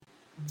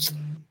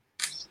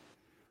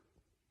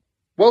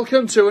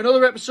Welcome to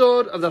another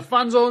episode of the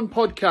Fanzone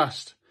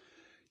Podcast,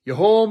 your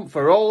home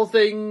for all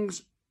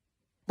things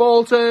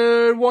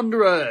Bolton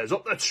Wanderers,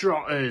 up the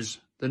Trotters,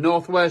 the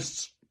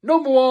Northwest's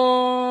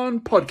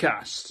 #1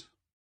 podcast.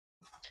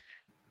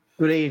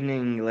 Good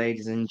evening,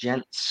 ladies and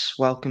gents.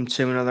 Welcome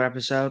to another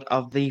episode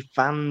of the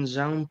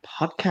Fanzone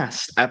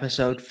Podcast,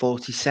 episode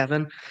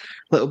 47. A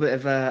little bit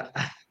of a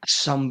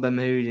somber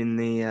mood in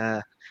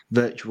the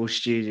virtual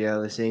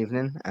studio this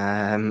evening.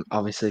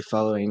 Obviously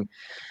following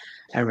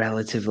a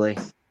relatively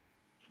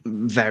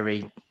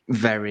very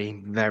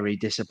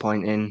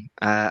disappointing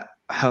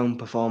home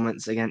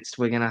performance against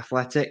Wigan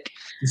Athletic.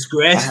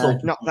 Disgraceful.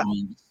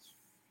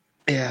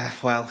 Yeah,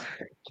 well,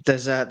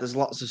 there's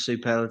lots of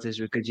superlatives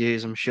we could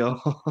use, I'm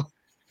sure.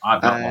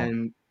 I've got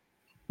one.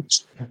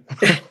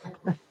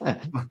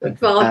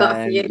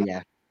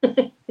 Yeah.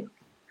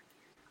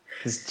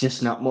 There's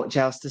just not much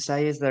else to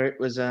say, is there? It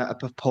was a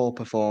poor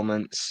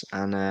performance,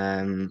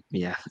 and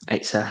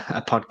it's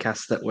a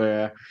podcast that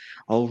we're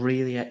all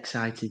really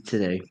excited to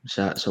do.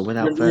 So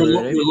without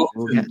further ado,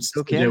 we'll get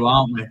stuck in.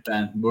 Aren't we,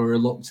 Ben? We're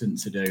reluctant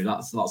to do.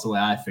 That's the way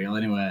I feel,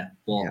 anyway.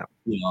 But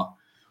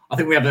I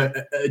think we have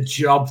a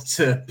job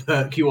to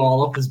perk you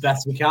all up as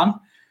best we can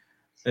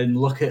and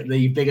look at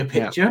the bigger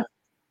picture.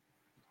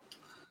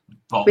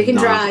 Yeah. We can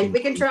try.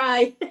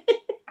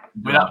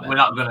 We're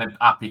not going to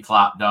happy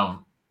clap.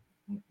 Don't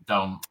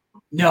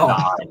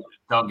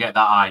get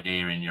that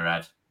idea in your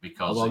head,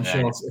 because I'm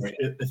sure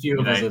a few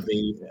of us have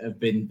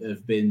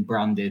been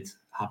branded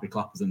happy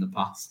clappers in the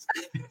past.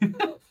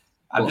 That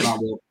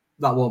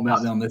won't be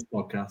happening on this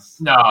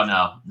podcast.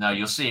 No,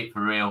 you'll see it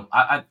for real.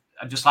 I'd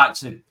just like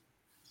to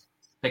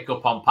pick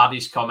up on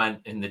Paddy's comment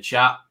in the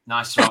chat.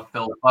 Nice to have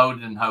Phil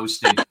Foden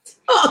hosting.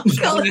 Oh,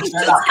 God.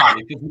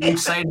 Paddy, because we were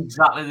saying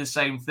exactly the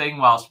same thing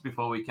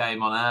before we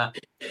came on air.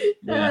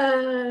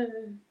 Yeah.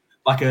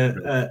 Like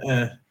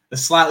a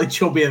slightly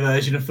chubbier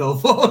version of Phil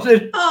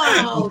Foden.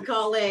 Oh,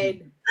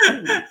 Colin.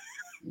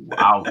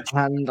 Wow.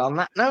 And on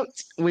that note,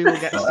 we will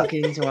get stuck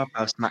into our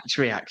post-match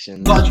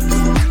reactions.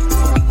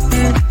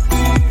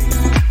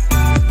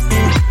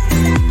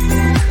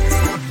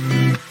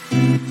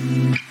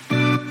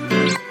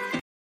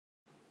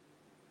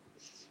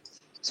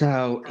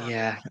 So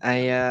yeah,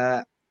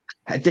 a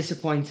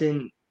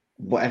disappointing,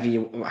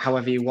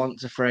 however you want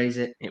to phrase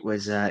it. It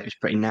was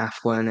pretty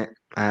naff, weren't it?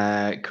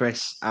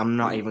 Chris, I'm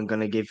not even going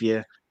to give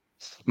you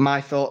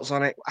my thoughts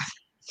on it.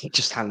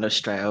 Just hand us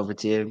straight over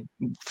to you.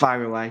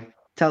 Fire away.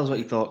 Tell us what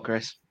you thought,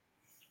 Chris.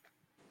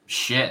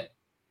 Shit.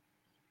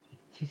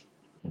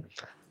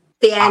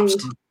 The end.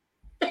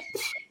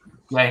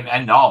 Game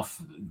end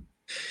off.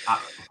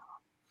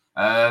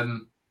 I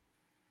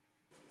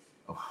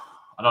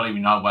don't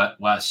even know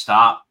where to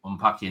start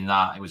unpacking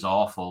that. It was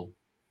awful.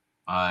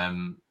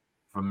 From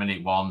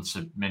minute 1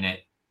 to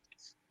minute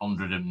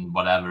 100 and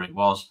whatever it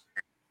was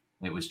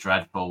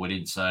dreadful. We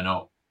didn't turn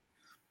up.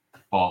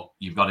 But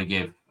you've got to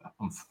give,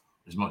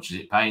 as much as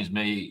it pains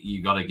me,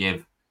 you've got to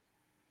give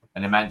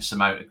an immense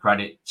amount of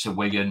credit to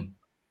Wigan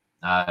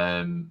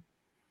for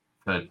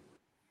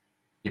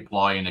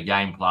deploying a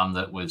game plan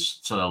that was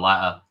to the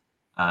letter.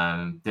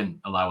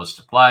 Didn't allow us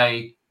to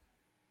play.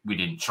 We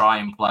didn't try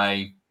and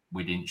play.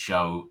 We didn't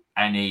show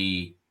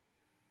any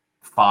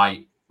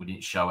fight. We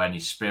didn't show any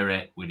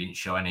spirit. We didn't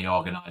show any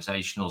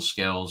organisational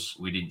skills.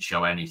 We didn't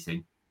show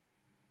anything.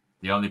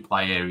 The only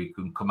player who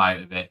can come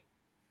out of it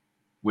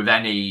with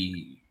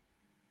any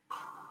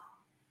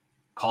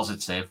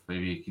positive,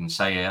 if you can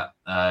say it,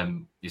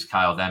 is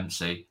Kyle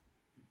Dempsey.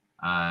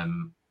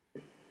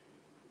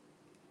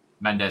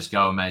 Mendes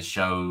Gomez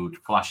showed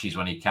flashes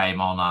when he came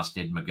on, as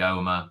did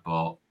Magoma,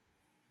 but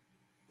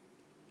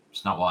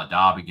it's not what a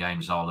derby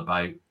game's all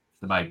about.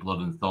 It's about blood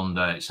and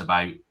thunder. It's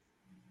about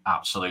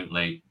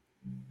absolutely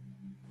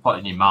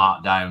putting your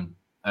mark down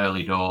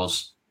early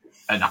doors.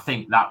 And I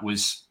think that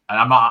was,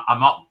 and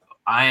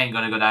I ain't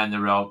going to go down the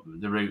route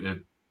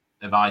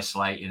of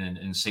isolating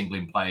and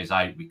singling players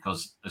out,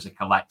 because as a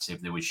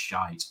collective there was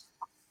shite.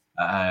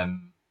 But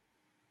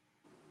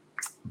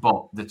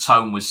the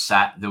tone was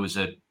set. There was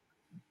a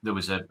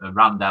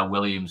Randall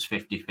Williams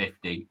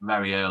 50-50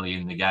 very early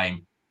in the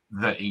game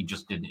that he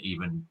just didn't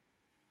even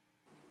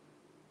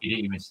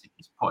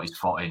put his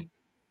foot in.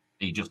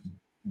 He just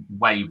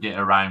waved it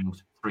around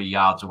 3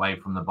 yards away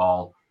from the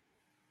ball.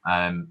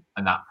 And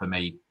that for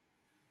me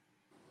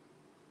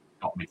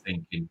got me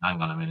thinking,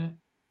 hang on a minute.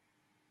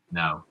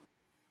 No.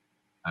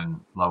 And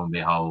lo and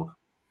behold,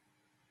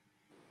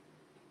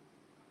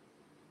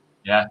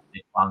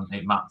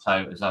 it mapped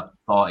out as I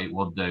thought it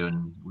would do,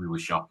 and we were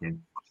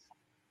shocking.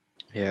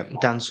 Yeah,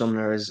 Dan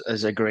Sumner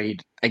has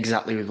agreed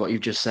exactly with what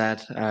you've just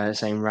said,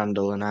 saying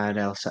Randall and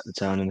Iredale set the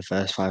tone in the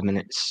first 5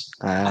 minutes.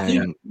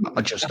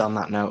 Just on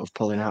that note of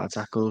pulling out of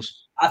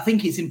tackles. I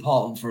think it's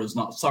important for us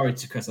not... Sorry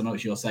to Chris, I know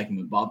it's your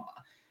segment, but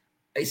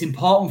it's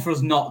important for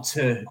us not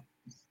to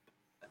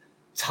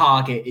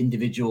target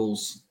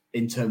individuals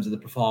in terms of the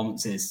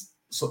performances,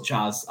 such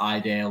as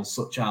Iredale,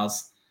 such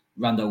as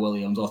Randall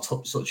Williams, or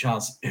such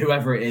as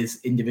whoever it is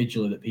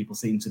individually that people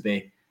seem to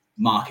be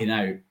marking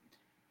out.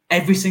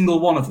 every single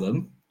one of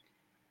them,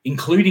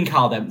 including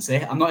Carl Dempsey.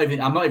 I'm not even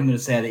going to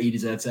say that he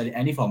deserves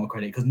any form of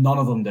credit because none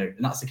of them do,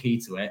 and that's the key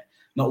to it.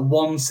 Not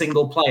one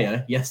single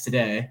player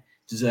yesterday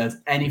deserves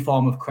any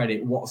form of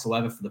credit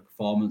whatsoever for the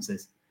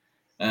performances,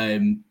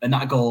 and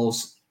that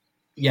goes,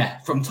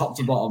 from top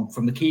to bottom,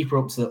 from the keeper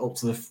up to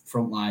the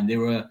front line. They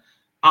were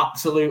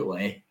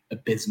absolutely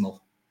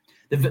abysmal.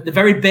 The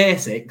very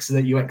basics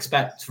that you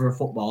expect for a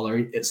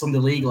footballer at Sunday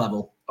league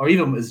level, or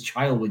even as a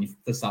child when you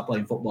first start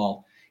playing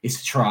football, is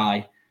to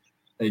try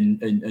and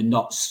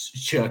not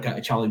shirk out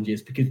of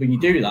challenges, because when you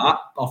do that,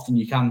 often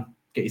you can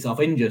get yourself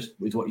injured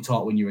with what you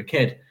taught when you were a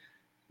kid.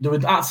 There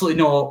was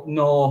absolutely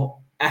no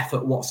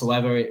effort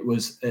whatsoever. It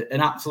was an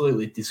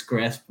absolutely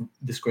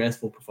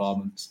disgraceful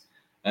performance,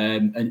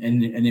 an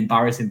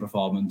embarrassing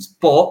performance.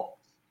 But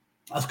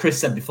as Chris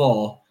said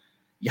before,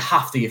 you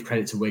have to give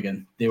credit to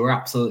Wigan. They were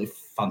absolutely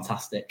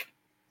fantastic.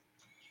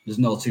 There's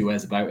no two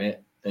ways about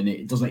it, and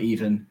it doesn't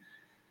even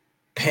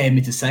pay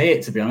me to say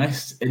it, to be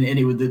honest. And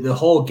it was the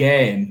whole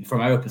game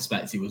from our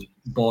perspective was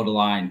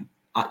borderline.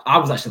 I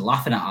was actually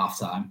laughing at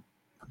halftime,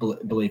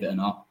 believe it or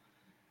not,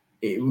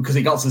 because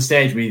it got to the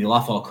stage where you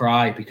laugh or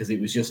cry because it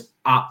was just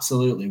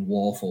absolutely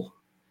woeful.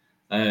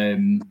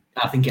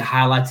 I think it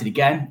highlighted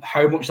again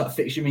how much that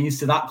fixture means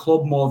to that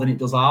club more than it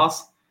does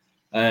ours.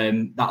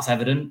 That's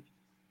evident.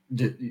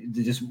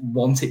 They just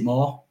want it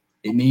more.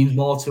 It means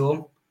more to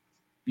them.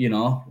 You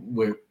know,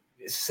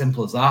 it's as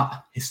simple as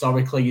that.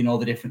 Historically, you know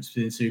the difference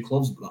between the two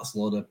clubs, but that's a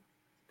load of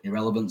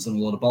irrelevance and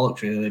a load of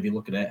bollocks, really, if you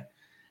look at it.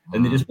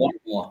 And they just want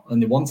it more,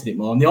 and they wanted it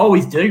more, and they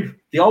always do.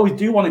 They always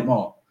do want it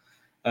more.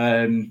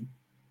 And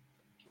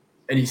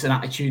it's an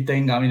attitude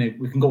thing. I mean,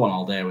 we can go on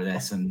all day with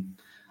this. And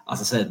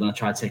as I said, when I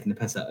tried taking the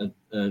piss out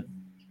of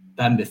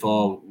Ben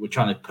before, we're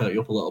trying to perk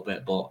you up a little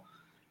bit, but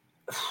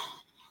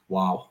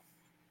wow.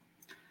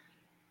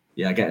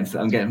 Yeah,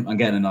 I'm getting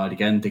annoyed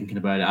again thinking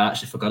about it. I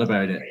actually forgot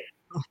about it.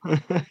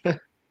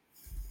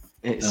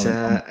 It's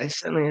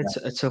certainly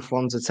a tough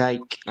one to take.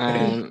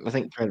 I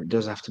think credit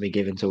does have to be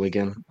given to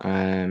Wigan.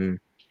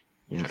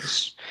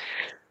 It's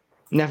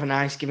never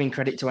nice giving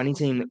credit to any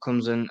team that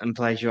comes and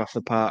plays you off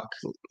the park.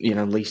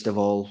 Least of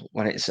all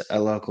when it's a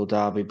local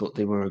derby. But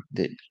they were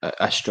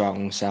a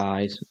strong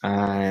side.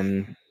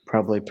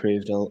 Probably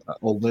proved or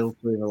will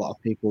prove a lot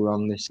of people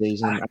wrong this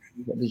season.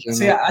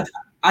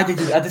 I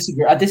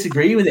disagree. I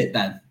disagree with it,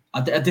 Ben.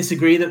 I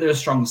disagree that they're a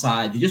strong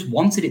side. They just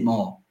wanted it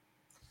more.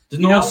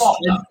 You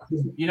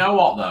know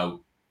what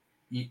though?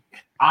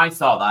 I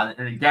thought that,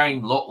 and the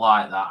game looked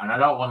like that, and I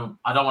don't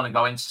want to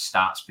go into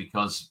stats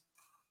because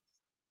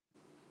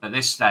at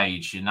this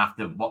stage and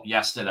after what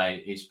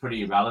yesterday, it's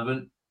pretty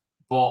irrelevant.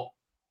 But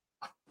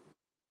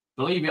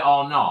believe it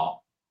or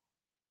not,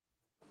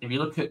 if you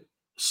look at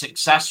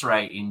success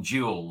rate in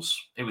duels,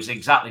 it was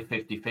exactly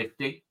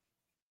 50-50.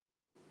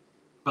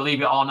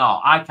 Believe it or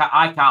not,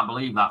 I can't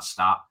believe that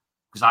stat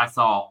because I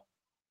thought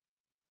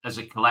as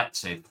a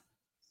collective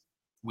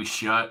we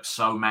shirked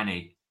so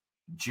many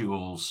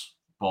duels,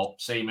 but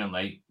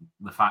seemingly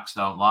the facts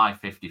don't lie,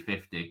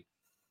 50-50.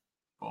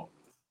 But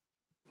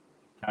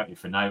count you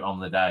for note on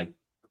the day.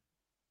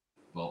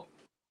 But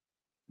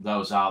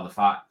those are the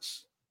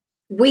facts.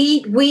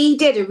 We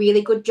did a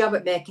really good job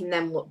at making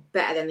them look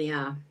better than they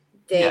are.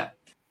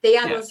 They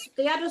had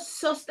us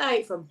sussed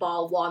out from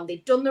ball one.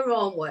 They'd done their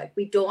own work.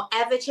 We don't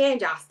ever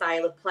change our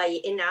style of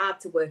play. It's hard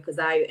to work us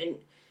out. And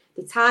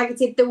they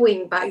targeted the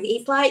wing back.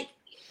 It's like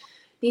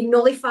they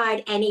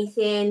nullified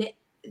anything.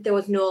 There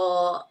was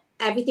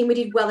everything we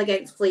did well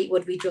against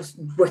Fleetwood. We just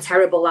were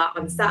terrible at.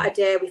 On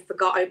Saturday, we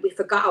forgot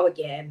our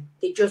game.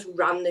 They just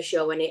ran the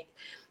show, and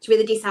it's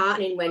really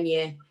disheartening when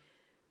you.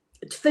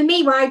 For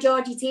me, why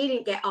Georgie T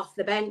didn't get off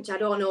the bench, I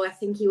don't know. I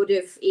think he would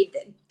have.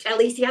 At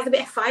least he has a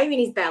bit of fire in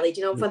his belly.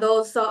 For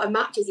those sort of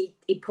matches,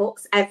 he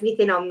puts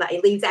everything on that. He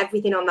leaves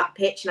everything on that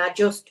pitch, and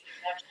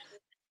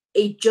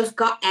he just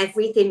got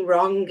everything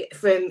wrong.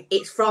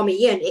 It's from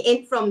Ian. It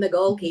ain't from the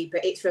goalkeeper.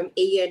 It's from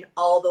Ian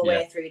all the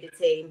way through the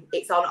team.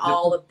 It's on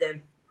all of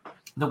them.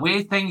 The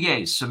weird thing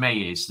is for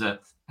me is that,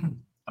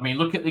 I mean,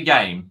 look at the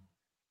game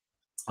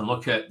and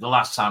look at the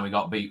last time we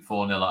got beat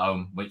 4-0 at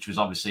home, which was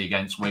obviously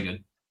against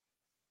Wigan.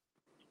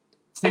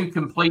 Two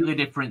completely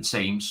different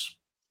teams,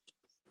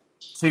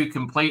 two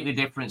completely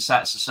different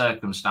sets of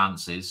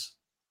circumstances,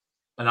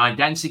 an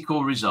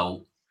identical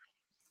result.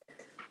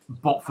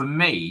 But for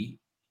me,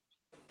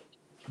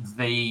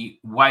 the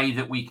way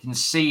that we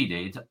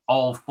conceded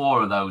all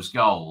four of those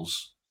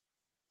goals,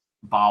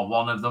 bar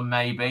one of them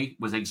maybe,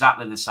 was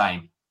exactly the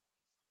same.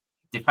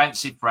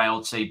 Defensive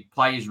frailty,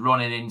 players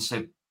running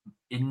into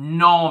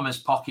enormous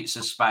pockets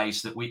of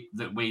space that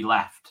we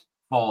left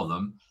for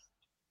them.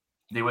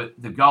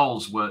 The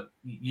goals were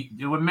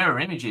mirror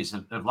images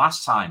of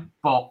last time,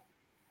 but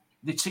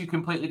they're two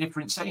completely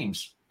different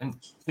teams and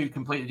two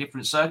completely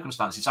different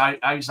circumstances. How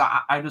does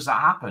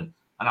that happen?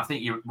 And I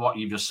think what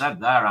you just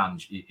said there,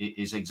 Ange,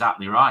 is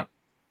exactly right.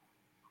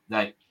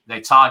 They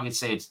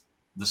targeted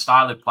the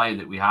style of play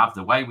that we have,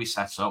 the way we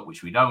set up,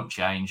 which we don't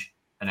change,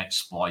 and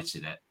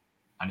exploited it.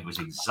 And it was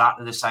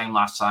exactly the same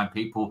last time.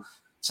 People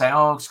saying,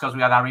 oh, it's because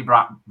we had Harry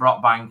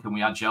Brockbank and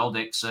we had Joel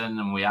Dixon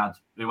and we had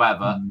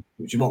whoever.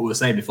 Which is what we were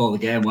saying before the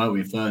game, weren't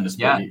we, in fairness?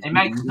 Yeah, it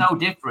makes no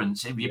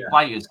difference if your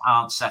players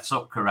aren't set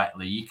up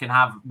correctly. You can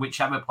have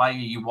whichever player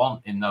you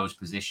want in those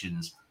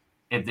positions.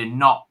 If they're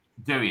not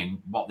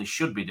doing what they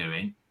should be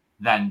doing,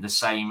 then the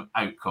same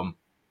outcome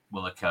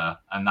will occur.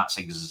 And that's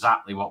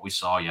exactly what we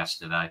saw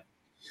yesterday.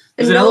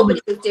 And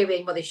nobody was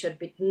doing what they should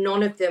be.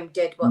 None of them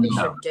did what they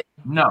should do.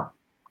 No.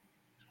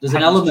 There's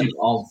an element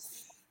of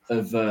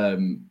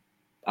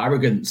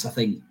arrogance, I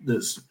think,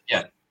 that's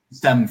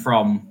stemmed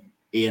from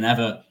Ian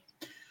Evatt,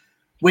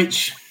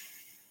 which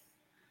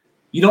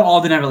you don't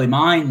ordinarily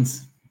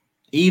mind,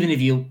 even if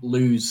you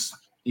lose,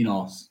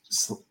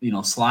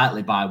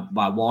 slightly by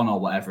one or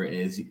whatever it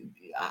is.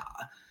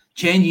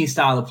 Changing your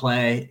style of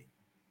play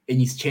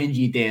and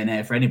changing your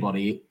DNA for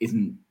anybody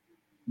isn't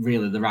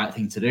really the right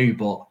thing to do.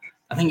 But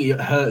I think it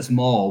hurts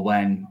more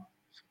when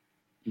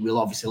we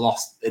obviously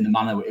lost in the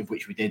manner in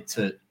which we did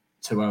to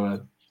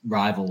our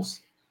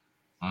rivals.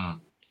 I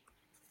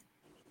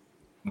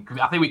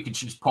think we could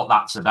just put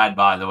that to bed,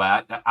 by the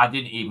way. I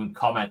didn't even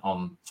comment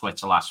on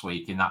Twitter last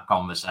week in that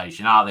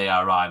conversation. Are they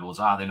our rivals?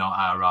 Are they not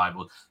our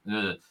rivals?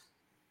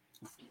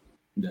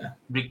 Yeah.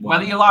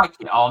 Whether you like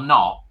it or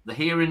not, the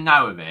here and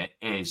now of it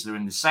is they're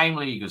in the same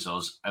league as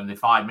us and they're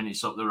 5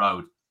 minutes up the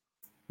road.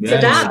 It's a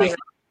derby.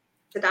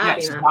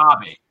 It's a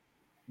derby,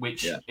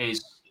 which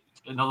is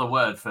another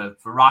word for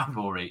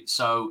rivalry.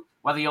 So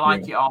whether you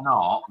like it or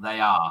not, they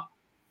are.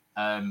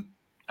 And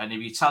if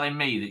you're telling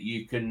me that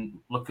you can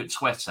look at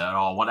Twitter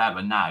or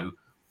whatever now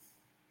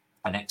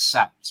and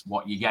accept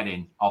what you're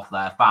getting off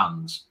their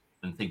fans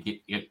and think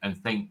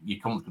you're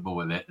comfortable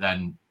with it,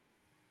 then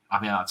I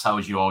think that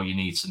tells you all you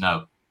need to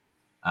know.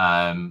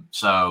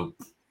 So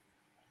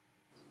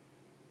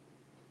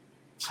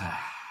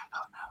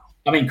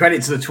I mean,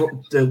 credit to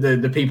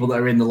the people that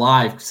are in the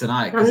live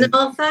tonight.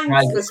 No,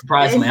 thanks.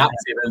 Surprisingly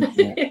active.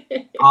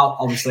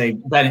 Obviously,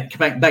 Ben,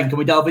 can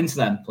we delve into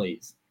them,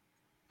 please?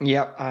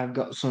 Yep, I've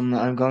got some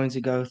that I'm going to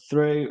go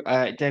through.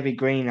 David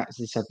Green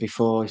actually said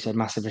before, he said,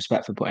 massive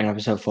respect for putting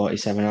episode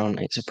 47 on.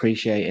 It's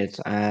appreciated.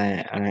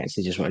 And I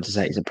actually just wanted to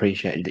say it's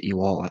appreciated that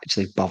you all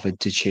actually bothered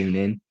to tune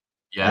in.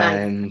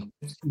 Yeah,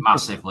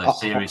 massively,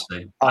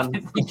 seriously. I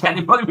didn't think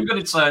anybody was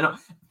going to turn up.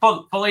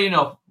 Funnily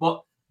enough,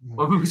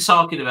 when we were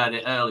talking about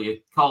it earlier,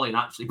 Colin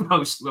actually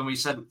posted, when we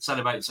said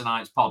about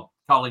tonight's pod,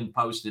 Colin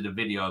posted a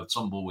video of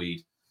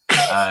tumbleweed.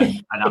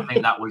 And I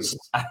think that was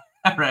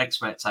our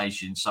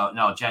expectation. So,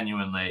 no,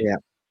 genuinely,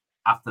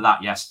 after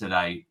that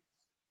yesterday,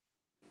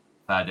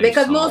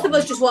 because most of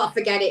us just want to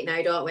forget it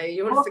now, don't we?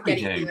 You want to forget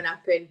it even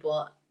happened,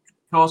 but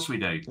of course we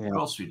do. Of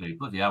course we do.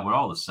 Bloody hell, we're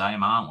all the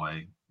same, aren't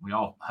we? We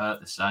all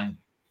hurt the same.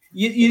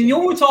 You know,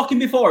 we were talking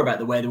before about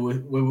the way that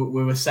we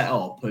were set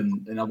up,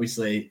 and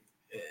obviously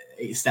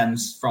it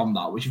stems from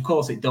that, which of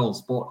course it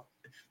does. But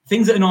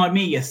things that annoyed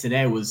me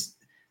yesterday was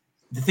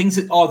the things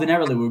that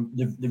ordinarily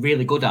they're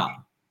really good at.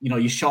 You know,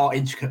 your short,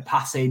 intricate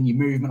passing, your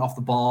movement off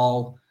the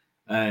ball,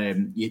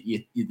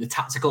 the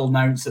tactical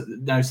notes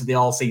that they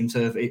all seem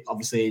to have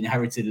obviously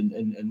inherited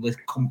and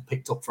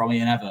picked up from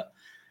Ian Evatt.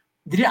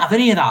 They didn't have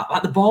any of that.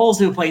 Like the balls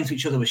they were playing to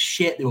each other were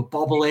shit. They were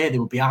bobbly. They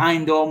were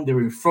behind them. They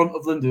were in front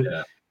of them.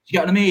 You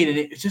get what I mean? And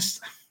it was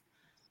just,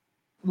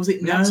 was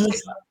it nerves?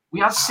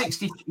 We had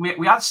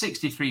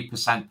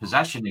 63%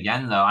 possession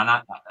again, though, and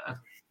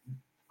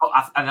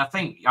I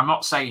think I'm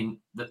not saying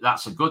that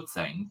that's a good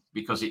thing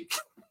because it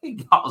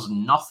got us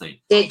nothing.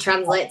 Didn't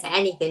translate to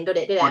anything, did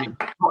it? And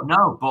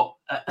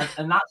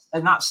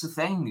that's the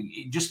thing.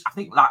 I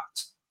think that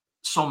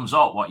sums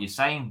up what you're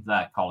saying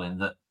there, Colin.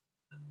 That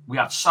we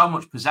had so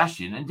much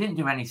possession and didn't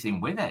do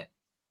anything with it.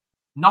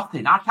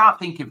 Nothing. I can't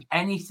think of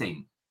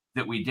anything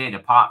that we did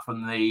apart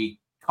from the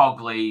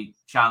Cogley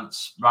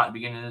chance right at the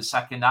beginning of the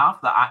second half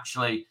that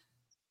actually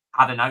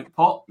had an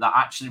output that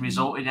actually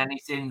resulted in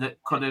anything that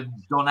could have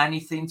done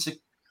anything to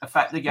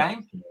affect the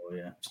game.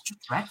 It's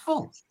just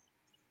dreadful.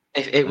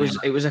 It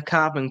was a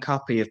carbon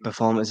copy of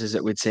performances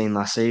that we'd seen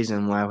last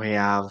season where we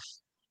have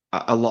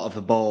a lot of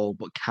the ball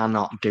but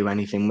cannot do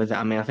anything with it.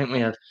 I mean, I think we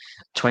had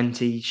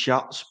 20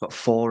 shots but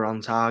 4 on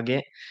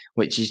target,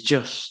 which is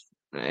just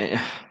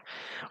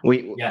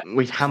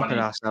we've hampered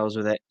ourselves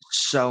with it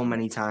so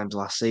many times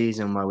last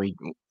season where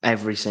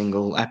every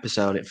single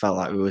episode it felt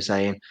like we were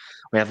saying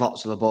we have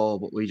lots of the ball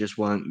but we just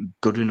weren't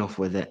good enough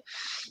with it.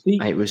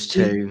 It was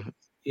too...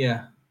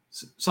 Yeah.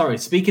 Sorry,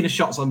 speaking of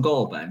shots on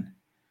goal, Ben,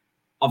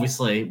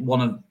 obviously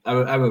one of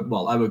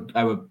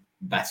our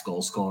best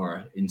goal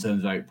scorer in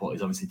terms of output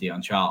is obviously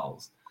Dion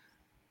Charles.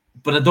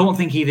 But I don't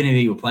think even if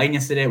he were playing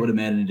yesterday, it would have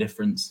made any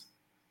difference.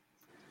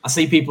 I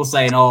see people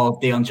saying, oh,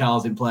 Dion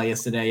Charles didn't play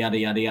yesterday, yada,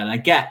 yada, yada. And I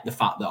get the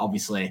fact that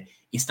obviously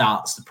he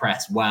starts to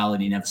press well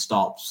and he never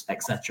stops,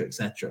 etc.,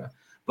 etc.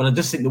 But I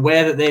just think the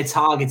way that they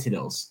targeted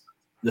us,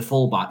 the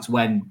fullbacks,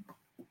 when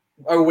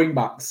our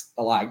wing-backs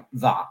are like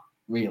that,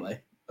 really,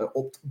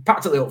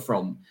 practically up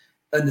front,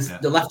 and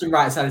the left and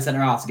right side of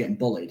centre halves are getting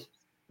bullied.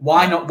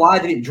 Why not? Why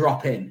did it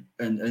drop in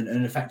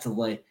and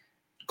effectively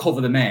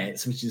cover the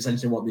mates, which is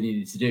essentially what they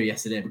needed to do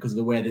yesterday because of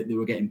the way that they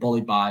were getting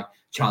bullied by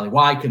Charlie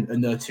Wyke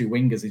and their two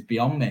wingers is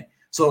beyond me.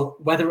 So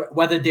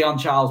whether Dion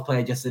Charles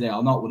played yesterday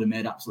or not would have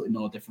made absolutely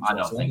no difference. I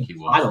don't think he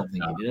would. I don't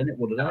think he did, and it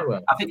would have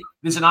anyway. I think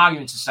there's an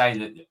argument to say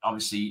that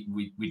obviously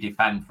we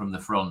defend from the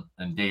front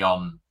and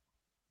Dion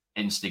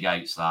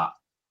instigates that,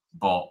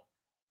 but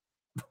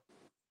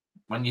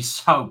when you're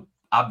so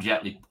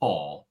abjectly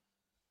poor,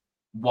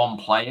 one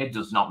player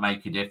does not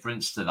make a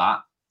difference to that.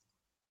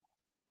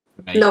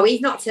 No,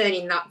 he's not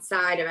turning that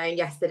side around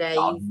yesterday.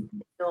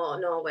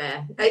 No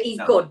way. He's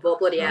good, but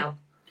bloody hell.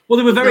 Well,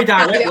 they were very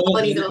direct.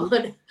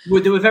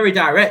 They were very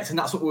direct, and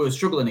that's what we were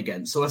struggling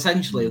against. So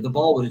essentially, the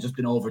ball would have just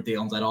been over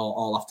Dion's head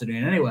all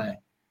afternoon anyway.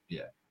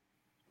 Yeah.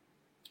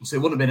 So he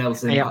wouldn't have been able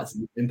to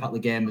impact the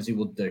game as he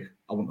would do.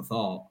 I wouldn't have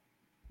thought.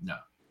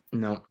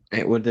 No.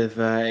 It would have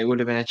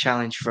been a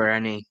challenge for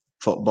any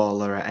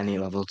footballer at any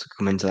level to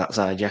come into that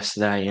side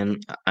yesterday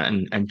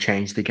and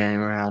change the game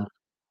around.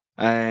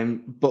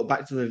 But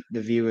back to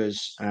the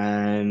viewers,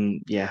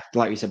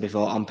 like we said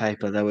before, on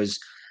paper there was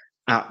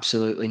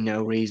absolutely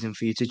no reason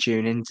for you to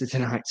tune into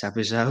tonight's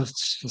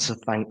episodes. So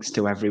thanks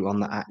to everyone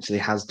that actually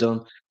has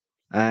done.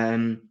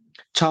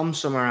 Tom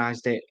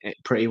summarised it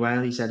pretty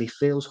well. He said he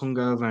feels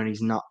hungover and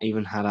he's not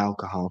even had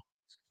alcohol,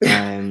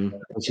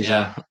 which is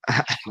a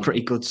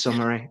pretty good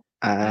summary.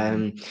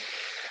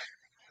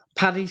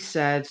 Paddy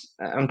said,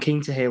 I'm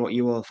keen to hear what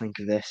you all think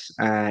of this.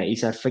 He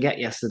said, forget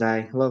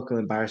yesterday, local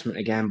embarrassment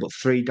again, but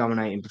 3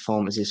 dominating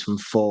performances from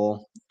 4,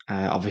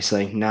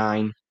 obviously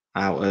 9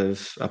 out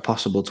of a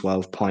possible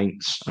 12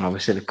 points, and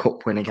obviously the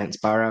cup win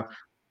against Barrow.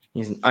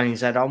 And he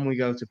said, on we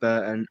go to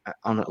Burton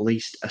on at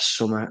least a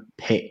summer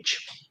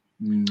pitch.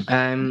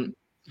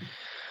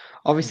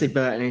 Obviously,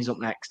 Burton is up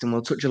next, and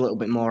we'll touch a little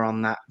bit more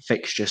on that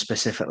fixture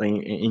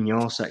specifically in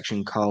your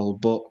section, Cole,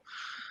 but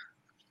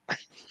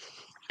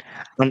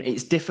and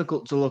it's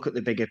difficult to look at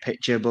the bigger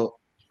picture, but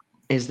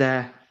is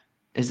there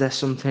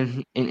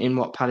something in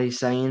what Paddy's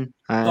saying?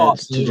 To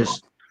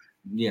just,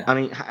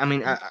 I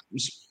mean,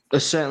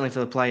 certainly for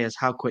the players,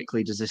 how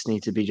quickly does this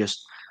need to be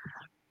just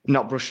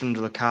not brushed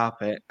under the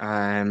carpet,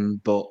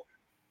 but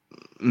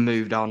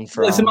moved on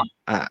from? Well,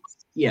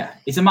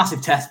 it's a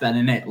massive test, Ben,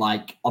 isn't it?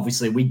 Like,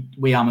 obviously,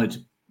 we hammered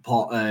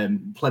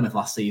Plymouth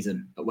last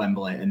season at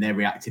Wembley, and they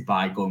reacted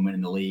by going winning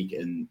the league,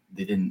 and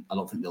they didn't. I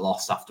don't think they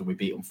lost after we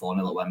beat them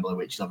 4-0 at Wembley,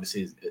 which is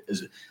obviously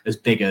as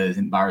big an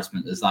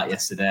embarrassment as that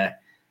yesterday.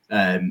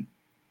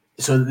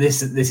 So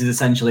this is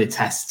essentially a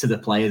test to the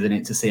players in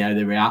it to see how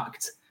they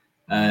react.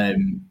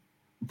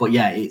 But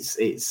yeah,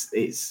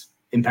 it's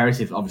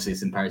imperative. Obviously,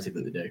 it's imperative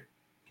that they do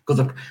because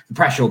the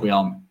pressure will be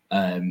on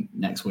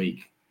next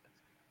week.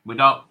 We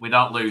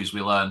don't lose,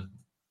 we learn.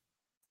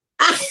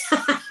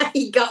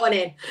 You got one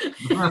in.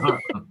 For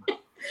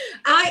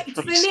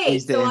me,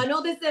 so I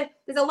know there's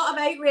a lot of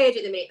outrage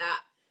at the minute that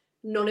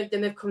none of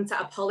them have come to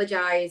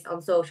apologise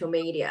on social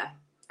media.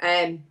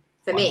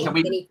 For me,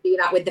 they need to do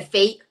that with the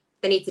feet.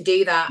 They need to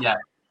do that. Yeah.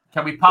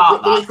 Can we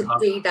part that? They need to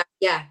do that.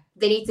 Yeah.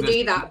 They need to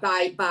do that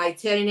by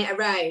turning it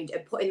around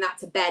and putting that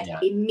to bed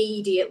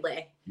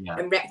immediately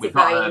and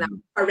rectifying that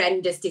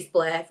horrendous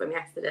display from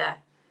yesterday.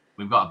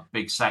 We've got a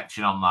big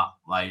section on that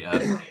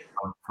later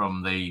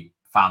from the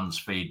fans'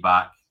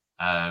 feedback.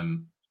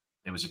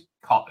 There was a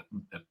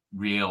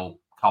real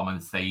common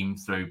theme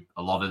through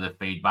a lot of the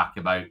feedback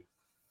about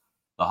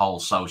the whole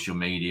social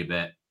media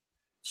bit.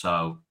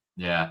 So,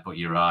 yeah, but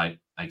you're right.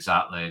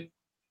 Exactly.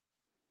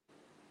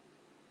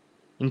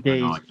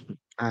 Indeed.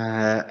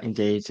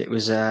 Indeed. It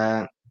was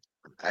a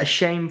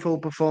shameful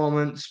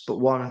performance, but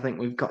one I think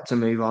we've got to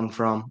move on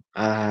from.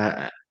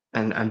 And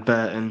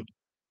Burton,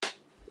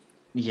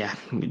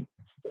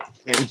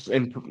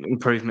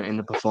 improvement in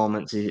the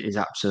performance is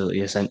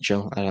absolutely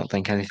essential. I don't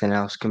think anything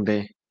else can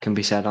be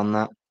said on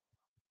that.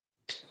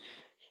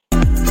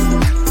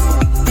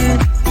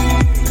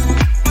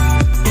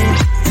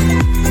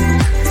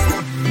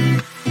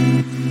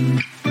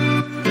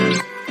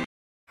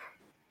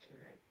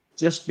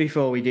 Just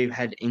before we do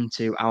head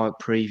into our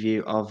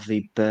preview of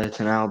the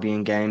Burton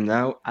Albion game,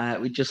 though,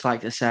 we'd just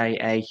like to say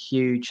a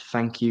huge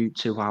thank you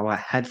to our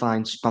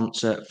headline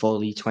sponsor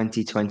for the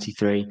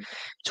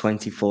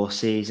 2023-24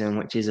 season,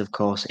 which is, of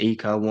course,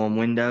 Eco Warm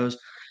Windows.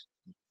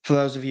 For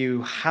those of you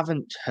who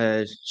haven't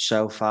heard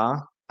so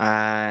far, they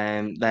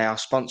are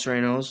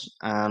sponsoring us,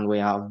 and we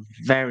are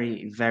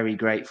very, very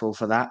grateful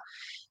for that.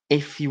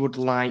 If you would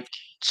like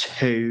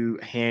to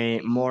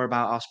hear more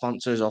about our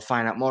sponsors or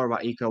find out more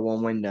about Eco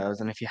Warm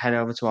Windows, and if you head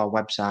over to our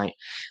website,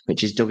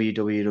 which is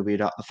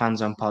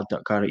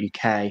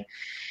www.thefanzonepod.co.uk,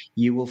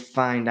 you will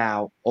find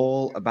out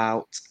all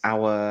about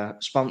our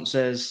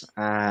sponsors,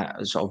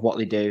 sort of what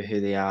they do, who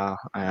they are,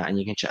 and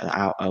you can check that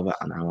out over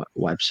on our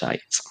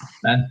website.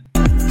 Ben?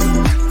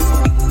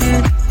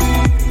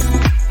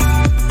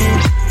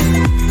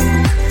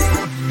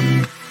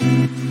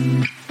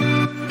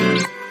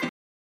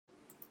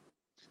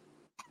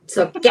 So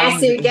So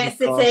guess who gets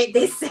to take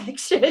this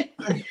section?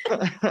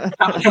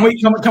 Can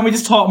we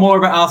just talk more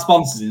about our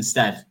sponsors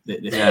instead?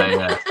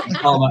 Yeah.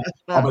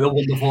 About the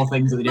wonderful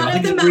things that they do. I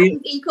think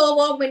it's Eco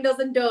One Windows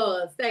and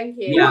Doors. Thank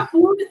you. Yeah,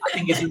 I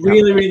think it's a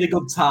really, really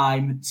good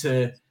time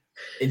to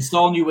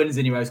install new windows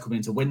in your house coming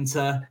into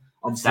winter.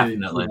 Obviously,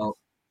 definitely.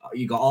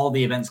 You got all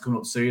the events coming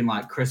up soon,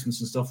 like Christmas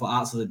and stuff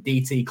like that. So the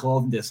DT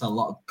clothing, there's a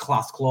lot of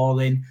class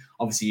clothing.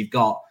 Obviously, you've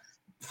got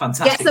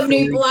fantastic. Get some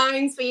new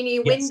blinds for your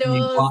new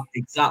windows.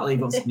 Exactly,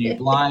 got some new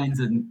blinds,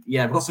 and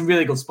yeah, we've got some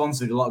really good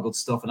sponsors with a lot of good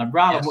stuff. And I'd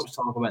rather much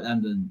talk about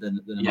them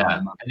than And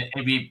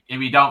if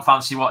you don't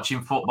fancy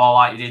watching football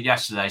like you did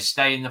yesterday,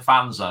 stay in the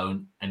fan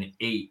zone and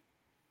eat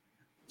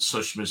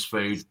Sushma's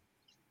food.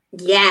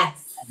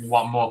 Yes.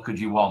 What more could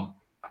you want?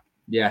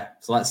 Yeah,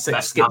 so let's skip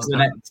to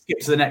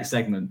the next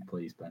segment,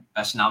 please, Ben.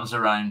 Best nans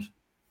around.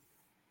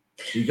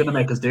 You're gonna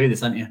make us do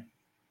this, aren't you?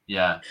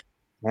 Yeah.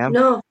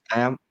 No,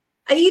 I am.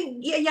 Are you?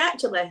 Yeah,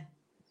 actually.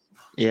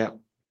 Yeah.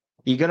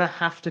 You're gonna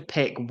have to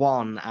pick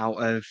one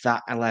out of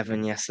that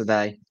 11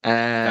 yesterday.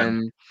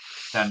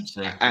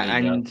 Dempsey.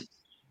 And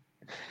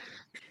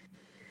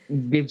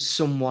give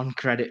someone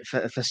credit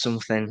for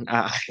something.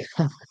 I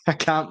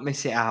can't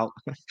miss it out.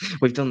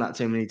 We've done that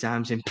too many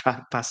times in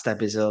past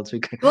episodes.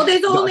 Well,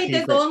 there's only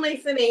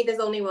for me. There's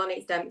only one.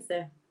 It's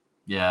Dempsey.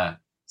 Yeah.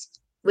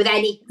 With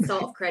any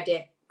sort of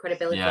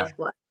credibility. Yeah.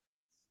 What?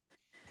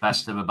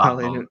 Best of a bad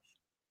bunch.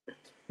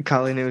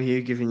 Colin, who are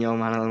you giving your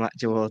man of the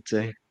match award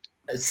to?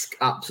 It's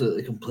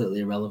absolutely completely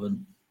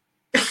irrelevant.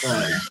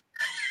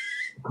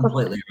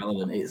 Completely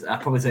irrelevant. I'd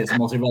probably say it's the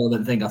most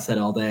irrelevant thing I said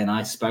all day, and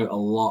I spout a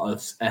lot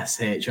of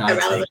SHIT.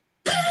 Irrelevant.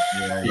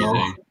 Yeah,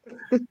 you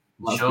do.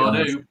 Sure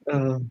do.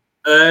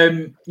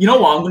 You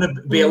know what? I'm going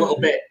to be a little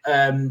bit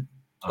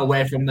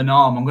away from the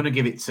norm. I'm going to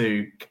give it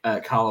to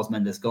Carlos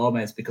Mendes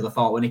Gomez, because I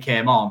thought when he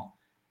came on,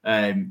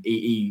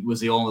 he was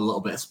the only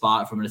little bit of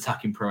spark from an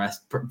attacking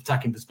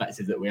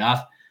perspective that we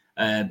had.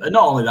 And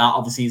not only that,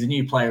 obviously he's a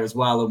new player as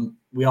well, and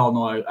we all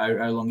know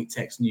how long it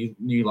takes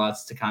new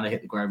lads to kind of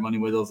hit the ground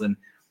running with us, and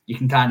you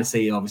can kind of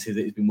see obviously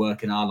that he's been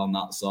working hard on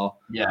that. So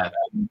I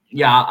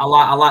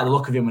like the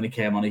look of him when he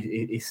came on.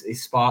 He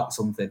sparked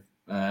something.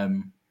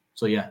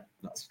 So yeah,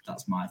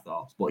 that's my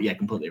thoughts. But yeah,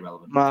 completely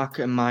irrelevant. Mark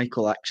and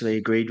Michael actually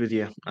agreed with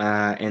you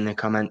in the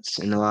comments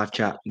in the live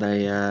chat.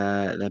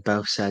 They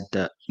both said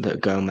that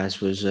Gomez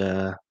was,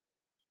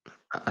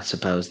 I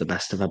suppose, the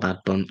best of a bad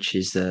bunch.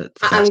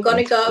 I'm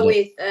gonna go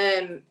with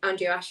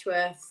Andrew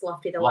Ashworth,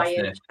 Lofty the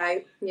Lion.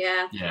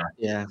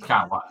 Yeah.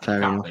 Fair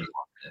enough.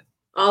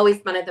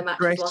 Always man of the match.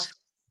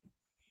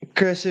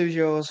 Chris, who's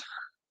yours?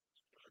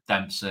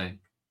 Dempsey.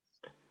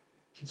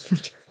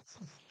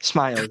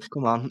 Smile,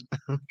 come on.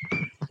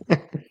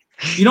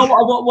 You know what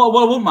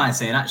I wouldn't mind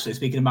saying, actually,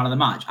 speaking of man of the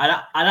match,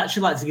 I'd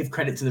actually like to give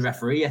credit to the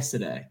referee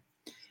yesterday,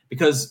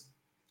 because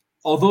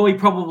although he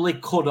probably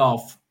could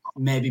have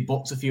maybe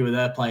booked a few of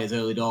their players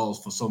early doors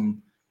for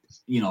some,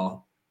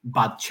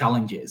 bad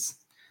challenges,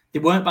 they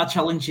weren't bad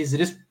challenges. They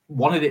just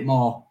wanted it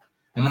more.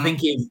 And I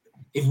think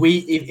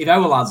if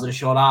our lads had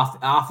showed half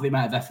of the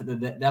amount of effort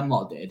that them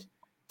lot did,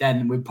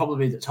 then we'd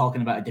probably be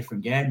talking about a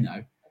different game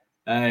now.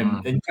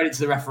 And credit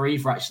to the referee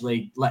for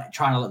actually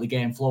trying to let the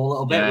game flow a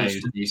little bit. Yeah,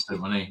 he's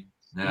decent, wasn't he?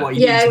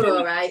 Yeah,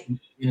 all right.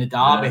 In a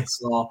derby,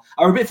 so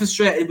I was a bit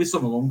frustrated with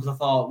some of them, because I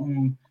thought,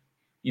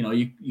 you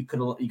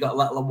got to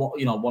let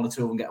one or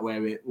two of them get away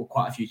with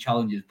quite a few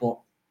challenges. But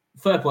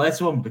fair play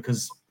to them,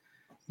 because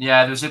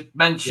there was a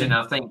mention.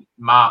 I think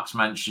Mark's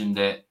mentioned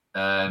it.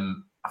 I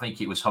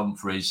think it was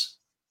Humphreys,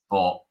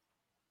 but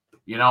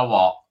you know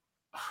what?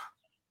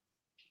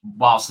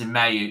 Whilst there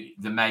may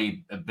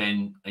have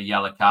been a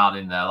yellow card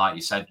in there, like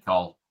you said,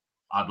 Cole,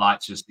 I'd like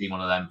to see one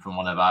of them from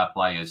one of our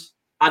players.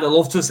 I'd have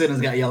loved to have seen us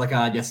get a yellow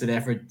card yesterday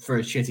for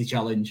a shitty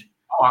challenge.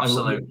 Oh,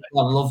 absolutely.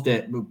 I loved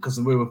it, because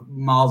we were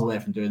miles away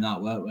from doing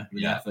that, weren't we?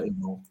 Yeah.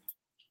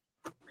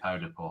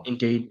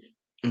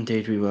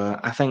 Indeed we were.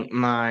 I think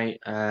my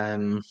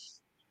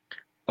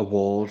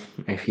award,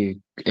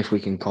 if we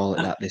can call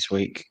it that this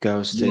week,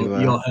 goes to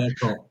your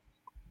haircut.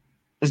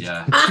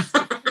 Yeah.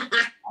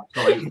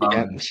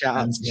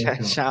 Shout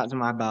out to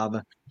my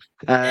barber.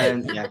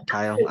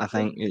 Kyle, I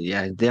think,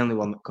 the only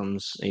one that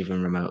comes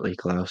even remotely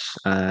close.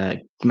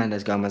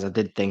 Mendes Gomez, I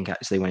did think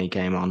actually when he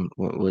came on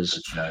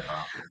was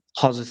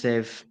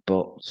positive,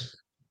 but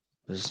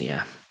was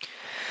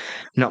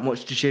not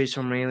much to choose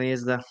from, really,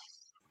 is there?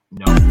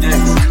 No.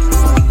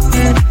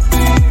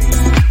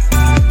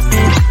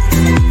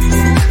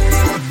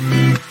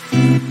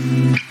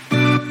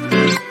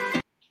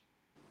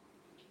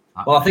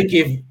 Well, I think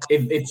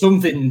if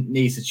something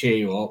needs to cheer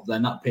you up,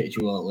 then that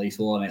picture will at least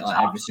want it,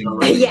 like every single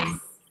Yes,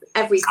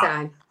 every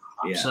time.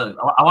 Absolutely.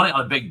 I want it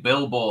on a big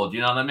billboard,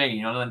 you know what I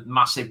mean? The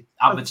massive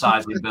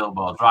advertising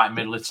billboard right in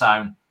the middle of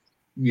town.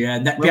 Yeah,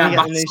 when we get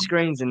the new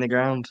screens in the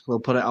ground,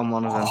 we'll put it on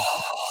one of them.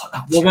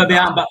 We'll be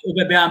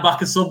behind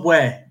back a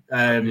Subway.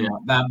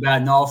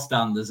 Behind North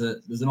Stand, there's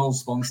an old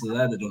sponsor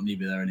there that don't need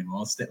to be there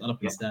anymore. Stick that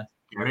up instead.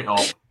 Get it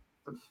up.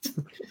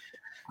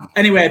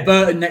 Anyway,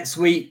 Burton next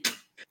week.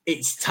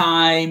 It's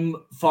time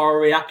for a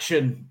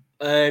reaction.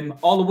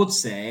 All I would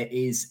say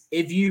is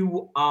if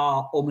you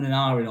are and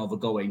ahhing over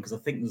going, because I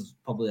think there's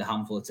probably a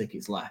handful of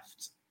tickets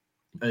left,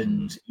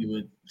 and you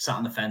were sat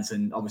on the fence,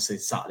 and obviously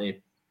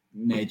Saturday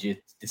made you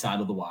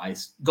decide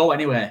otherwise, go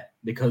anyway,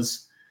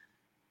 because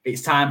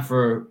it's time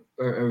for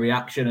a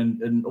reaction,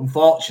 and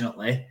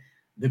unfortunately,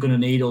 they're going to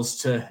need us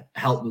to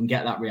help them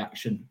get that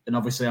reaction. And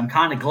obviously, I'm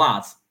kind of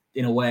glad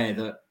in a way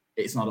that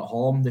it's not at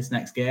home this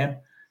next game,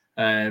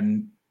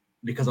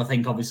 because I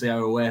think obviously our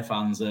away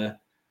fans are,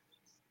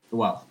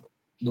 well,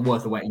 they're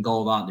worth the weight in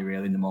gold, aren't they,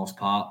 really, in the most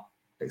part,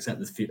 except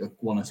there's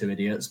one or two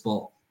idiots,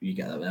 but you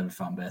get that with every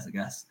fan base, I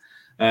guess.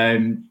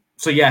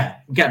 So yeah,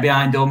 get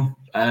behind them.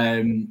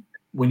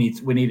 We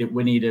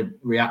need a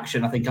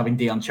reaction. I think having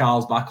Dion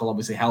Charles back will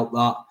obviously help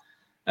that,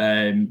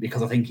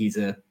 because I think he's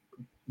a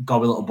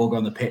gobby little bugger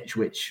on the pitch,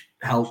 which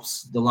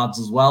helps the lads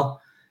as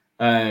well.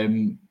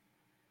 I'm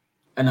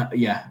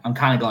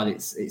kind of glad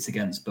it's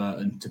against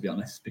Burton, to be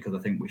honest, because I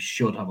think we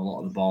should have a lot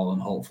of the ball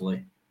and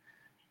hopefully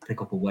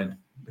pick up a win,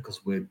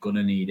 because we're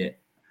gonna need it.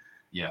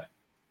 Yeah.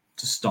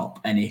 To stop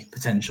any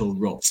potential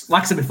ruts.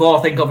 Like I said before,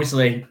 I think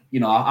obviously,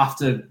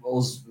 after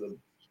us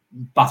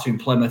battering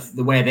Plymouth,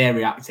 the way they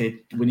reacted,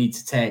 we need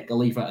to take a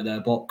leaf out of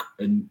their book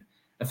and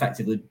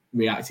effectively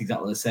react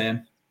exactly the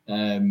same,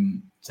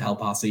 to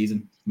help our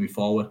season move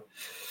forward.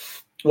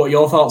 What are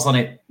your thoughts on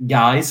it,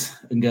 guys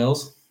and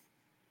girls?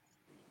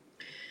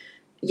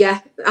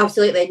 Yeah,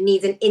 absolutely. It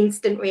needs an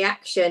instant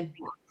reaction.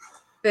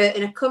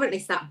 Burton are currently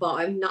sat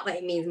bottom, not that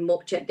it means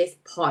much at this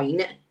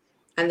point.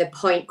 And the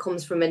point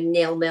comes from a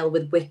 0-0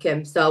 with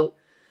Wycombe. So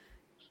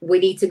we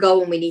need to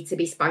go and we need to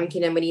be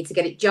spanking and we need to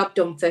get it job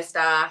done first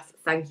half.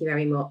 Thank you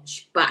very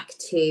much. Back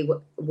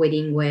to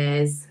winning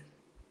ways.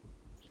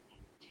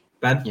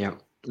 Ben? Yeah,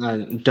 I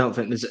don't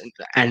think there's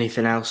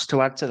anything else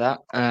to add to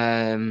that.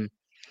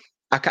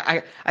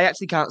 I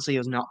actually can't see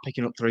us not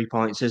picking up 3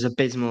 points. As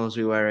abysmal as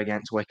we were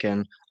against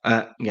Wigan,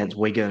 I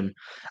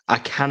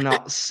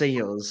cannot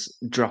see us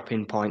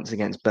dropping points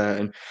against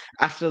Burton.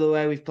 After the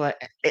way we've played,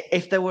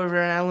 if there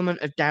were an element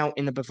of doubt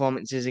in the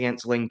performances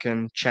against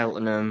Lincoln,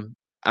 Cheltenham,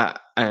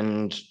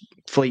 and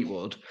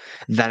Fleetwood,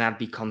 then I'd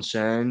be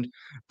concerned.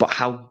 But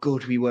how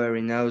good we were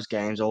in those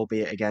games,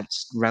 albeit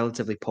against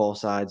relatively poor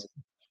sides,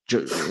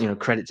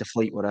 credit to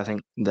Fleetwood. I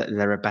think that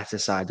they're a better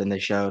side than they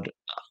showed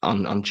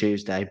on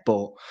Tuesday.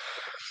 But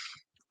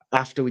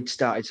after we'd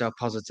started so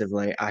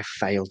positively, I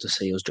failed to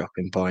see us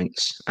dropping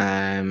points.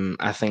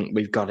 I think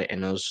we've got it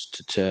in us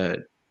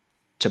to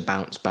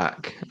bounce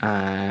back.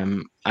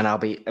 And I'll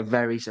be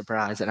very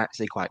surprised and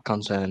actually quite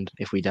concerned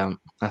if we don't,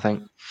 I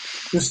think.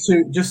 Just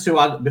to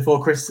add,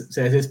 before Chris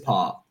says his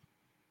part,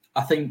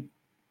 I think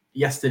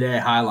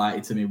yesterday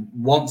highlighted to me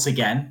once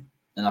again,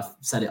 and I've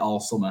said it all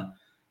summer,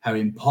 how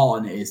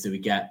important it is that we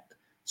get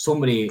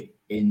somebody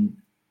in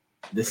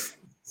this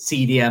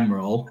CDM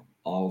role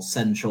or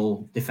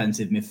central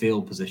defensive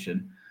midfield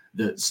position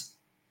that's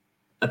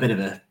a bit of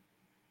a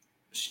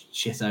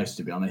shit house,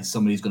 to be honest.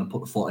 Somebody's going to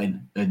put the foot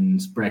in and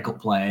break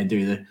up play and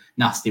do the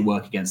nasty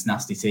work against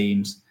nasty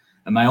teams.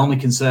 And my only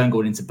concern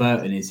going into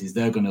Burton is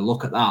they're going to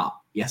look at that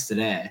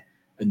yesterday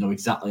and know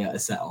exactly how to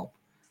set up.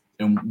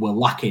 And we're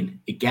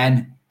lacking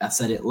again. I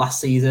said it last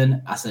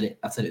season. I said it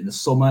in the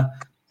summer.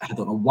 I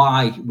don't know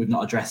why we've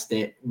not addressed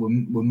it. We're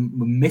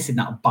missing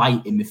that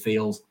bite in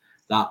midfield,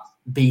 that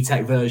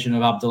B-Tech version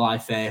of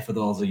Abdoulaye Faye, for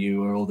those of you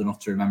who are old enough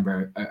to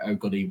remember how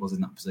good he was in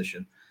that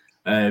position.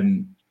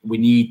 We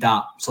need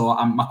that. So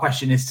my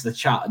question is to the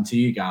chat and to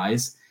you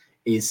guys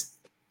is,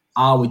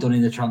 are we done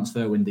in the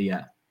transfer window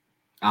yet?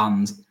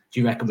 And do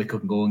you reckon we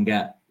could go and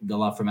get the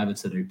lad from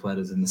Everton who played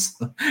us in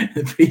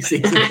the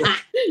pre-season?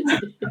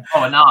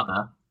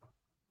 Another.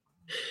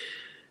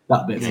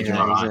 That bit. He's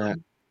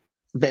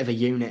a bit of a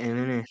unit,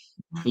 isn't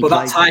he? But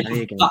that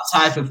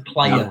type of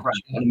player, you know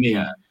what I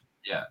mean?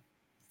 Yeah.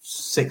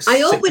 I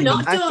hope we're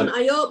not done.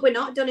 I hope we're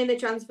not done in the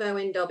transfer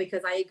window,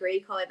 because I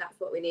agree, Colin, that's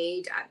what we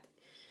need.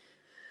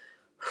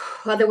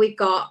 Whether we've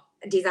got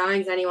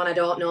designs, anyone, I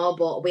don't know,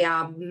 but we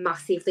are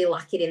massively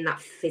lacking in that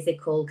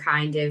physical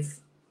kind of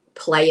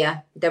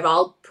player. They're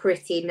all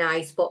pretty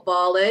nice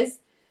footballers,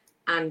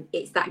 and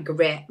it's that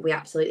grit. We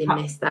absolutely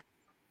miss that.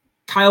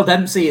 Kyle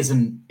Dempsey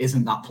isn't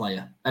that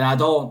player, and I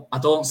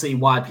don't see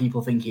why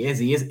people think he is.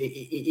 He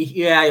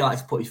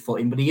likes to put his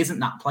foot in, but he isn't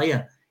that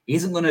player. He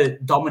isn't going to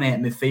dominate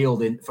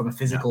midfield from a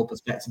physical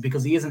perspective,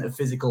 because he isn't a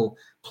physical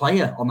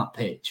player on that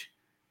pitch.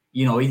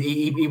 You know,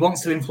 he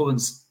wants to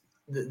influence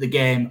the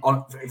game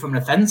from an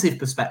offensive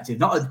perspective,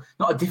 not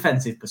a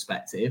defensive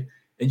perspective.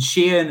 And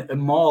Sheehan and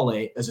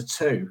Morley as a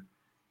two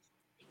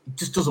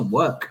just doesn't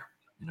work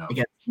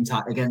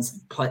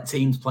against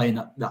teams playing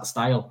that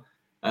style.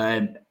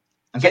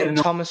 I think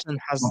Thomason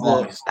has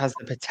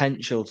the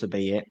potential to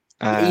be it.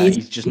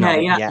 He's just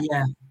not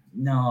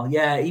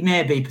yet. He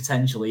may be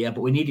potentially, but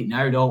we need it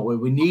now, don't we?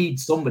 We need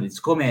somebody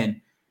to come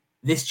in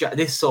this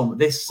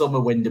summer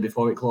window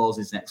before it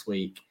closes next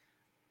week.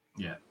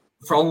 Yeah,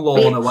 from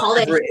loan or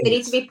whatever. They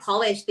need to be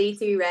polished. They need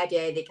to be ready.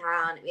 They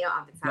can't. We don't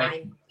have the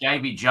time.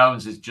 Davy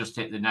Jones has just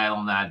hit the nail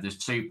on the head. There's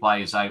two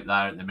players out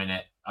there at the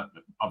minute,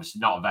 obviously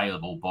not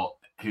available, but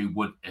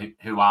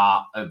who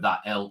are of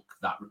that ilk,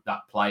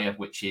 that player,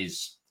 which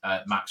is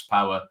Max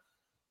Power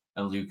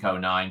and Luke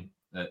O'Nien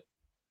at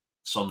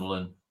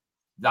Sunderland.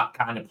 That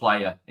kind of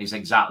player is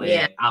exactly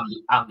it.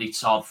 Andy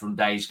Todd from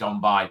days gone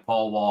by.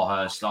 Paul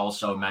Warhurst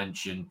also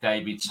mentioned.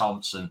 David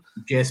Thompson.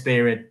 Jay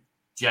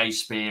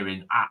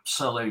Spearing,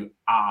 absolute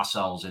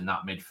arseholes in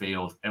that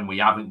midfield, and we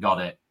haven't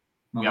got it.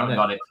 We haven't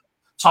got it.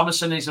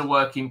 Thomason is a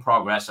work in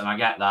progress, and I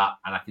get that,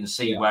 and I can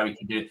see where he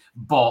can do it.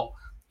 But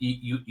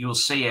you'll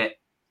see it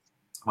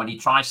when he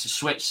tries to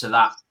switch to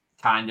that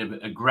kind of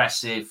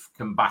aggressive,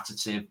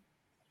 combative,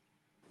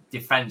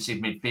 defensive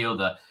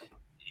midfielder.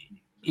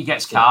 He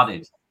gets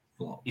carded.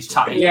 His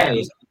tackling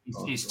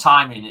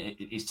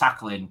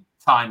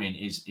timing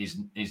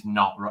is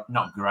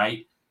not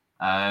great.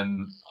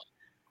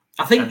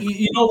 I think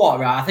you know what,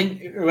 right? I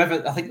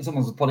think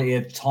someone's put it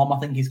here. Tom, I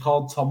think he's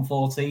called Tom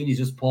 14. He's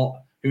just put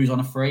who's on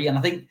a free, and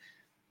I think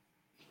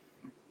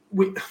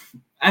I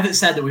haven't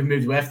said that we've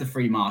moved away from the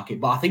free market,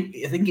 but I think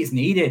it's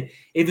needed.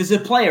 If there's a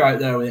player out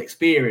there with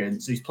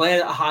experience who's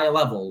played at a higher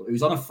level,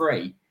 who's on a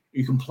free,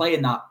 who can play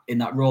in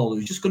that role,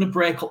 who's just going to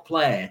break up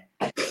play,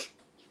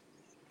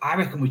 I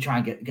reckon we try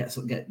and get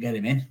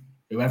him in,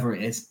 whoever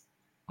it is.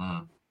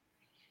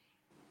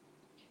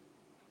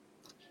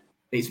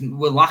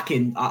 We're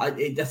lacking. Like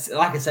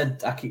I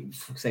said, I keep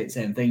saying the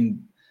same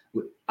thing.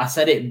 I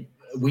said it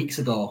weeks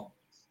ago,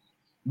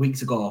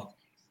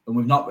 and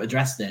we've not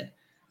addressed it.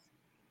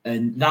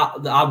 And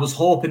that I was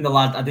hoping the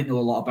lad. I didn't know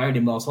a lot about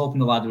him, but I was hoping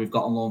the lad we've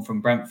got on loan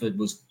from Brentford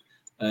was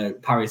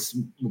Paris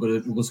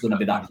was going to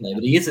be that player,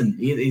 but he isn't.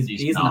 He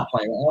isn't that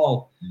player at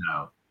all.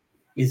 No,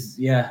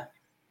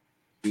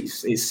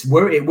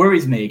 it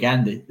worries me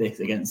again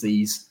against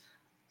these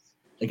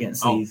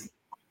physical.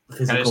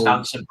 Can I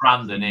stand to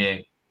Brandon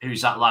here?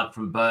 Who's that lad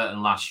from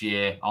Burton last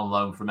year on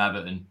loan from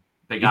Everton?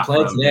 He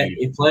played today.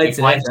 He played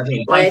for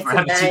Everton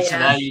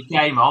today. He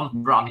came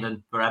on,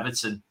 Brandon, for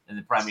Everton in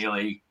the Premier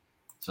League.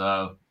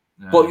 So,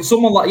 but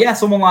someone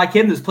like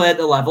him that's played at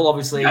the level,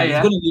 obviously,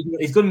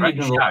 he's going to need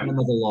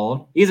another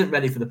loan. He isn't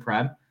ready for the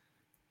Prem.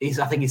 I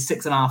think he's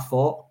 6.5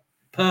 foot.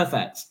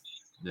 Perfect.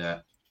 Yeah.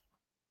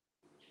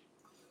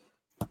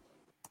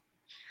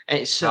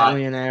 It's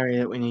certainly an area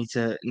that we need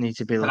to be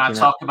looking at. Can I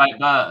talk about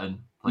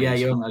Burton? Please? Yeah,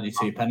 you haven't had your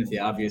 2 penalty,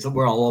 have you? So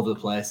we're all over the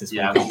place this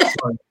week.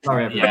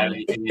 Sorry,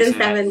 everybody.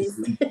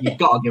 You've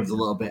got to give us a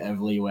little bit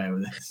of leeway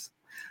with this.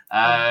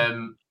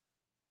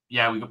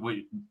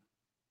 We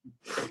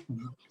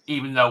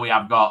even though we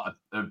have got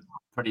a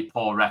pretty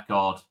poor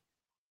record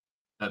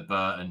at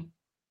Burton,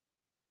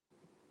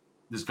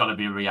 there's got to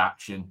be a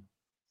reaction.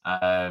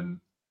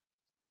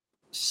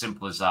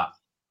 Simple as that.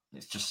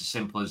 It's just as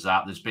simple as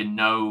that. There's been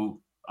no.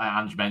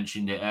 Ange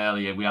mentioned it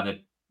earlier.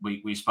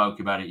 We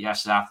spoke about it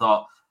yesterday. I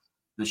thought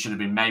there should have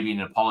been maybe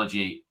an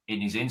apology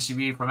in his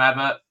interview from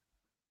Everett.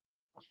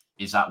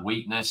 Is that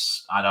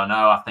weakness? I don't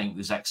know. I think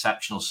there's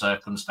exceptional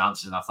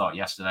circumstances, and I thought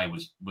yesterday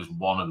was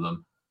one of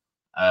them.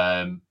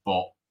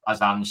 But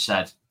as Ange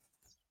said,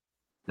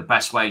 the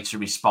best way to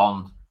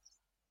respond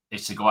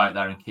is to go out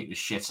there and kick the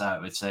shit out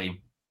of a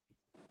team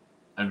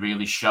and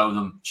really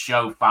show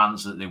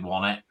fans that they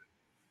want it,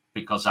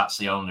 because that's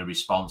the only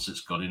response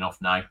that's good enough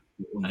now.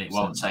 And it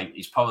won't take.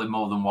 It's probably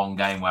more than one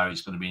game where it's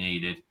going to be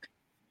needed.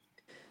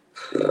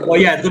 Well,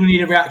 yeah, they're going to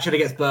need a reaction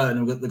against Burton,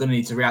 and they're going to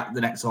need to react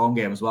the next home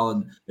game as well,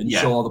 and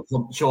show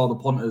the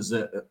punters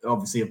that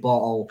obviously have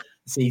bought all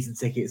season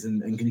tickets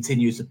and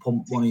continue to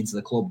pump money into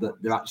the club that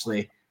they're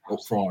actually up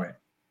for it.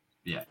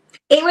 Yeah,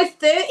 it was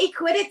 30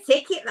 quid a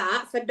ticket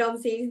that for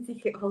non-season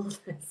ticket holders.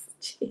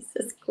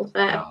 Jesus Christ.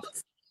 No.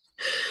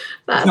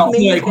 It's not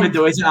 30 quid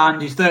though, is it,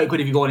 Andy? It's 30 quid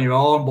if you go on your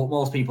own, but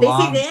most people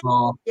aren't.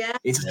 So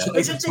it's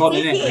a ton,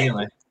 isn't it,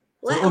 really?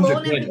 Let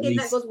alone everything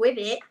that goes with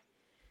it.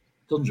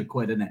 It's 100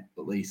 quid, isn't it,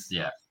 at least?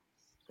 Yeah.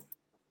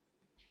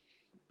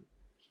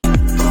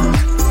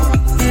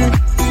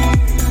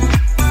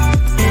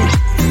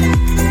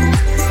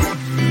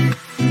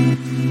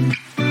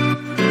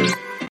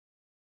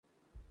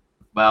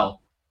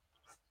 Well,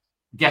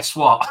 guess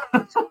what?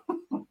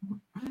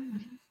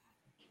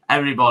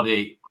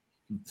 Everybody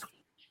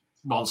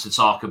wants to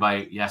talk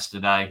about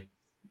yesterday.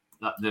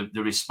 The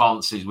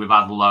responses, we've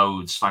had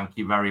loads. Thank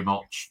you very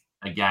much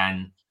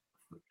again.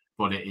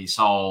 But it's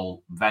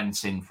all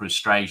venting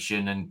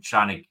frustration and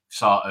trying to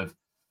sort of,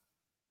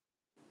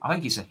 I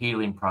think it's a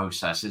healing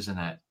process, isn't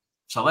it?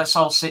 So let's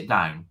all sit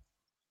down.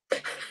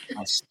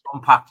 Let's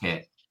unpack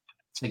it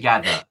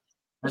together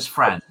as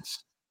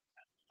friends.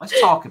 Let's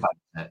talk about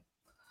it.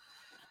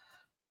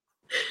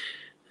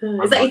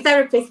 Is that your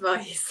therapist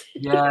voice?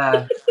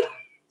 Yeah.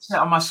 Sit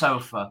on my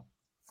sofa.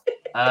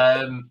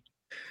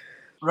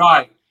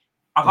 Right.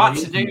 I've had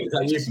to do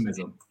this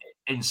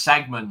in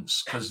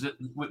segments because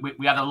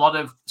we had a lot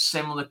of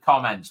similar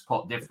comments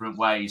put different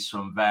ways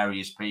from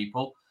various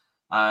people.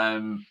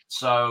 And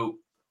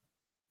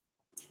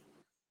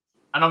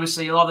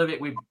obviously a lot of it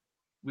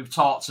we've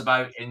talked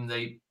about in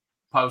the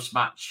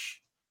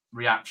post-match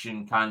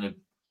reaction kind of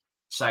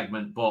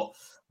segment, but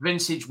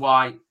Vintage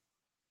White,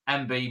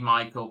 MB,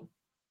 Michael,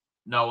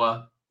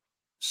 Noah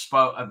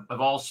have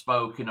all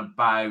spoken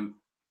about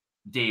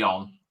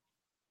Dion.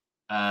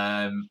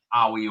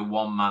 Are we a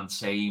one-man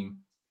team?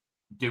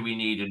 Do we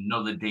need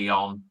another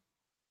Dion?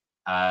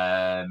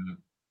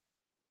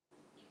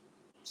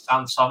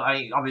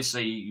 Sanson,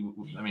 obviously,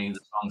 the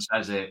song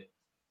says it.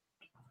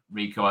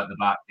 Rico at the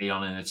back,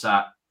 Dion in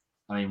attack.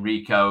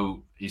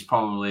 Rico is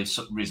probably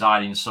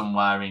residing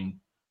somewhere in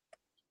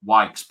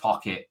Wyke's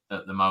pocket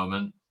at the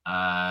moment.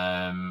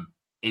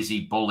 Is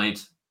he bullied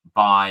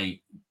by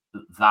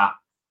that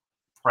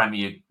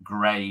Premier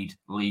grade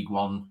League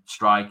One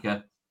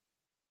striker?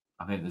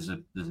 I think there's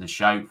a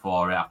shout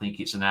for it. I think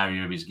it's an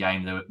area of his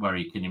game where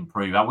he can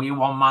improve. Are we a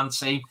one-man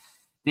team?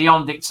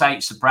 Dion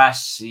dictates the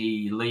press.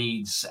 He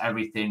leads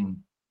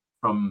everything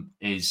from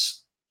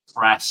his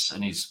press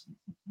and his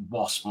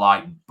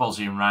wasp-like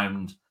buzzing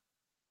around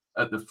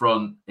at the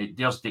front. It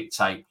does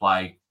dictate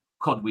play.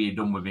 Could we have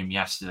done with him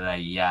yesterday?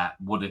 Yeah.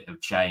 Would it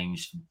have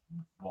changed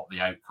what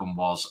the outcome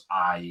was?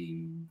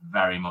 I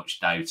very much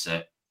doubt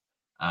it.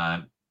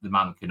 The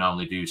man can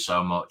only do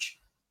so much.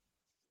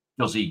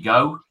 Does he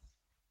go?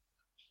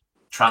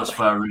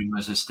 Transfer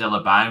rumours are still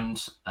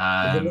abound.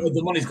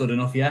 The money's good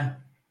enough, yeah.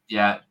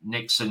 Yeah,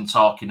 Nixon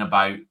talking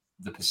about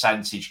the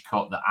percentage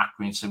cut that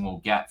Accrington will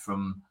get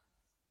from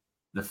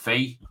the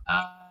fee.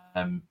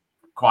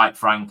 Quite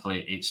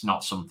frankly, it's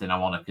not something I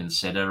want to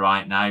consider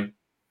right now.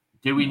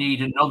 Do we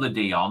need another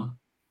Dion?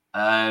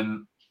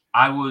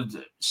 I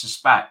would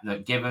suspect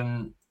that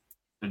given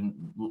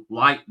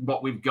like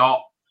what we've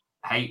got,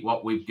 hate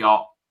what we've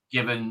got,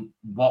 given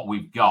what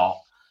we've got,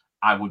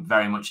 I would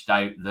very much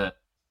doubt that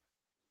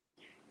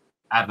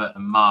Everett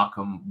and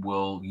Markham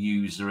will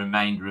use the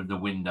remainder of the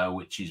window,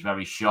 which is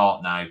very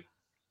short now,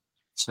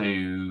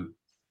 to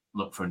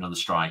look for another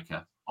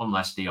striker,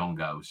 unless Dion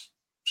goes.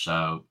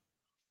 So,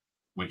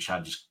 which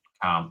I just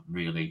can't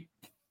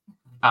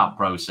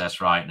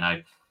process right now.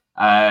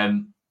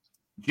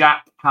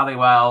 Jack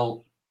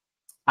Halliwell,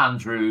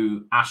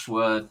 Andrew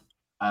Ashworth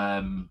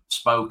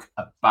spoke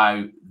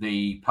about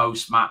the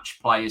post-match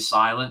player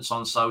silence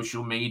on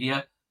social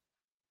media.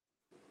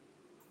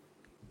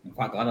 I'm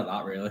quite glad of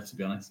that, really, to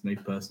be honest, me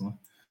personally.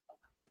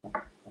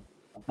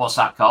 What's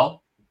that,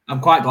 Cole? I'm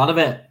quite glad of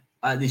it.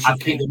 They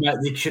should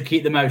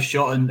keep the mouth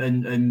shut and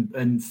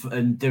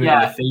do it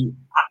on the feet.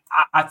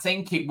 I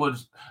think it would.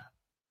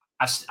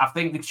 I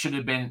think there should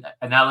have been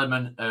an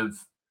element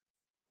of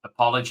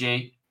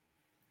apology,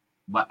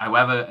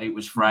 however it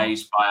was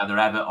phrased by either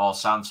Everett or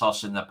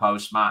Santos in the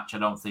post-match. I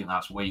don't think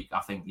that's weak. I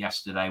think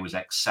yesterday was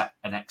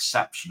an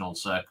exceptional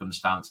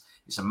circumstance.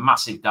 It's a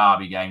massive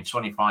derby game.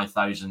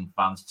 25,000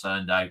 fans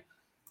turned out,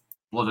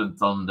 blood and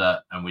thunder,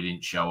 and we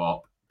didn't show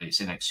up. It's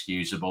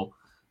inexcusable.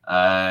 We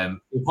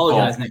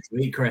apologise next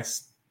week,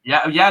 Chris.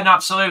 Yeah, no,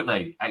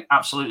 absolutely.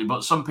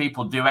 But some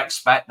people do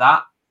expect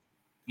that.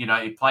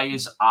 If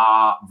players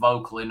are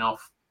vocal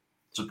enough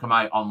to come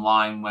out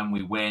online when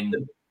we win.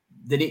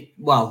 To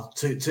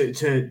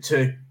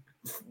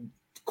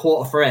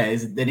quote a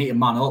phrase, they need to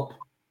man up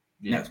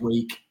next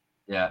week.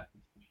 Yeah.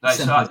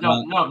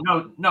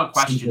 No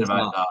question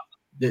about that.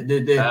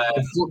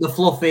 The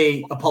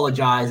fluffy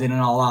apologising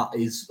and all that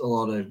is a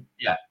lot of...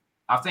 Yeah.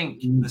 I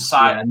think the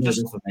side...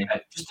 just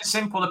a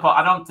simple...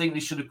 I don't think they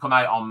should have come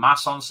out en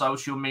masse on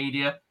social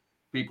media.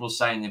 People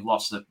saying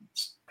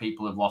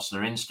people have lost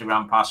their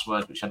Instagram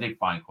passwords, which I did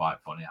find quite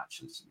funny,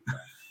 actually.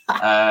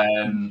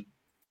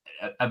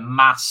 A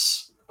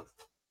mass,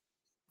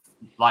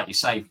 like you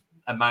say,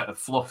 amount of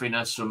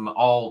fluffiness from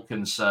all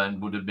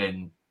concerned would have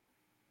been,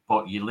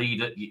 but your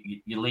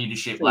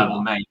leadership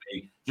level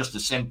maybe just a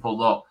simple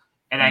look.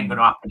 It ain't going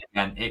to happen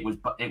again. It was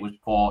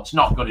poor. It's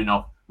not good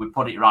enough. We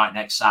put it right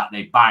next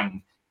Saturday.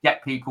 Bang,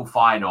 get people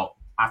fired up.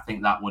 I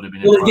think that would have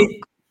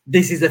been.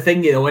 This is the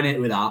thing, though, isn't it?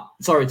 With that,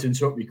 sorry to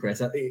interrupt you,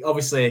 Chris.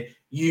 Obviously,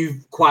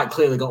 you've quite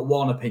clearly got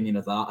one opinion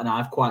of that, and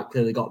I've quite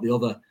clearly got the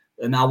other.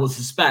 And I would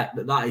suspect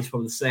that is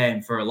probably the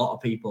same for a lot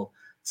of people.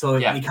 So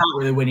you can't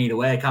really win either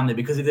way, can they?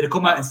 Because if they'd have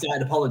come out and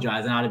started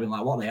apologising, I'd have been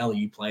like, "What the hell are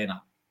you playing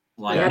at?"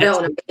 Like, I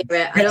don't want to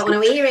hear it. I don't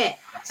want to hear it.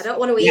 I don't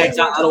want to hear it.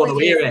 Exactly. I don't want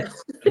to hear it.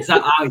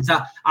 Exactly.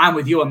 I'm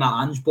with you on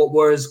that, Ange. But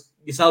whereas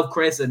yourself,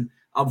 Chris, and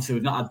obviously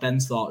we've not had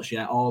Ben's thoughts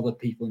yet, all the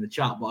people in the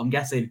chat, but I'm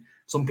guessing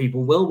some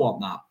people will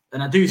want that.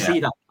 And I do see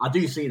that. I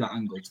do see that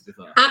angle, to be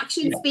fair.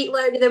 Actions speak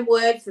louder than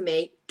words for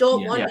me.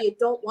 Don't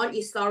want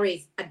your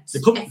stories,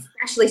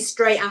 especially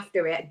straight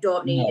after it.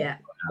 Don't need it.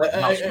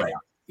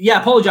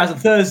 Apologise on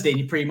Thursday in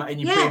your pre-match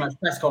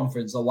press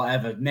conference or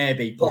whatever,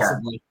 maybe,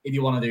 possibly, if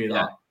you want to do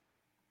that.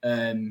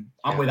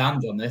 I'm with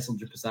Ange on this,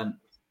 100%.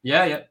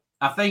 Yeah.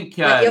 I think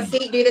let your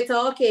feet do the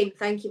talking.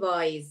 Thank you,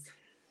 boys.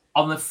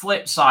 On the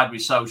flip side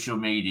with social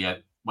media,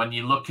 when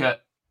you look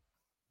at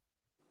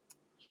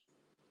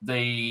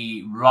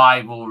the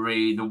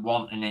rivalry, the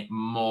wanting it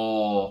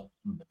more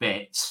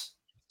bit,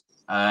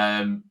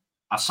 I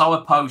saw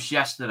a post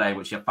yesterday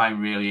which I found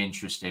really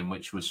interesting,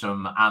 which was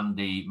from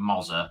Andy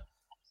Moser,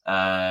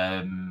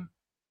 and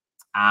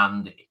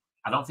I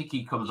don't think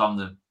he comes on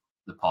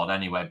the pod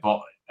anyway.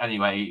 But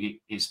anyway,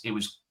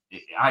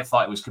 I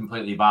thought it was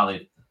completely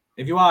valid.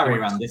 If you are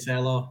here, Andy, say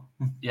hello.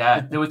 Yeah,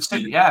 there were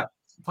two. Yeah,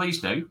 please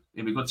do.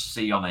 It'd be good to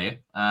see you on here.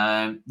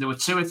 There were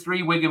 2 or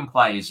 3 Wigan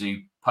players who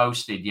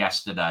posted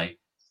yesterday.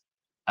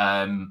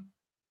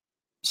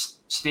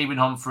 Stephen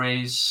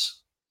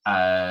Humphreys,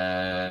 another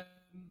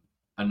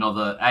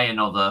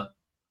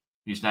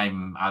whose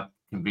name I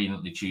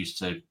conveniently choose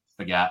to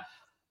forget.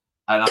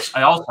 And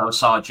I also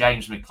saw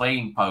James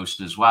McLean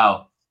post as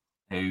well,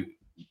 who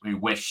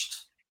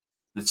wished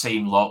the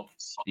team luck.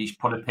 He's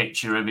put a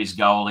picture of his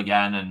goal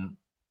again and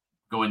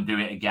go and do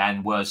it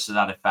again, words to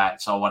that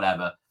effect or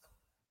whatever.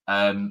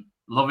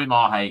 Love him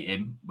or hate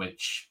him,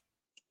 which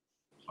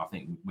I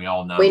think we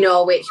all know. We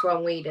know which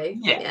one we do.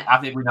 Yeah, I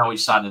think we know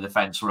which side of the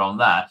fence we're on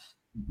there.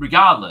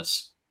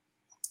 Regardless,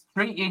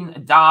 treating a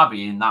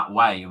derby in that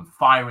way and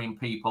firing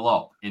people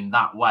up in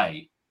that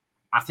way,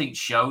 I think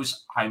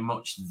shows how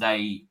much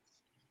they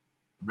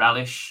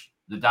relish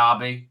the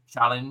derby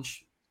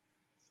challenge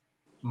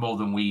more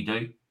than we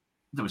do.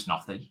 There was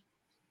nothing.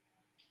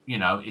 You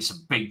know, it's a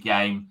big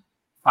game.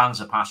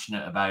 Fans are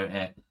passionate about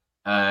it.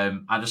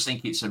 I just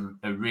think it's a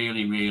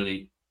really,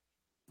 really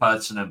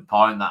pertinent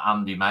point that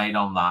Andy made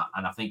on that.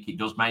 And I think it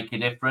does make a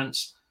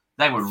difference.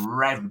 They were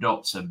revved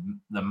up to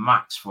the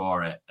max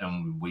for it,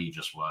 and we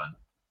just weren't.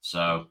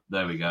 So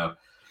there we go.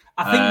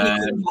 I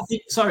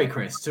think sorry,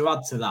 Chris, to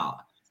add to that.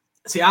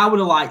 See, I would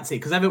have liked it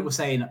because everyone was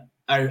saying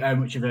how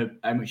much of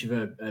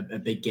a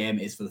big game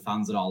it is for the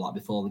fans and all that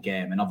before the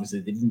game, and obviously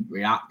they didn't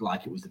react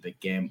like it was the big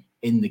game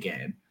in the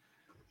game.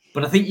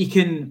 But I think you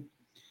can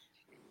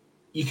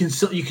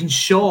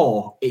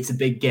show it's a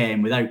big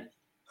game without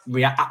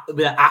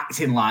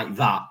acting like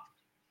that.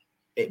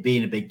 It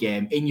being a big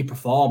game in your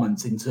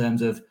performance, in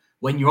terms of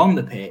when you're on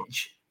the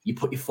pitch, you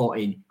put your foot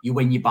in, you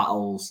win your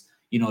battles.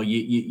 You know,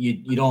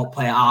 you don't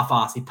play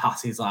half-arsed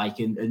passes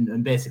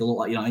and basically look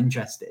like you're not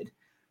interested.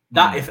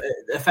 That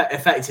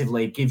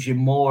effectively gives you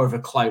more of a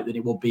clout than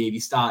it would be if you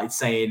started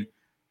saying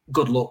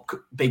good luck,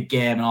 big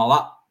game and all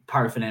that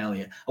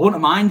paraphernalia. I wouldn't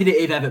have minded it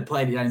if Everett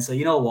played it down and said,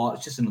 you know what,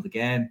 it's just another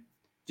game.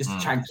 Just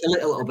try and kill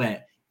it a little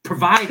bit.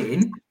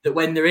 Providing that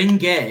when they're in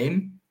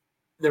game,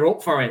 they're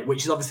up for it,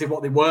 which is obviously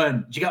what they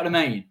weren't. Do you get what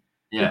I mean?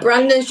 Yeah.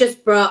 Brandon's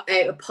just brought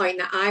out a point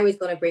that I was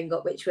going to bring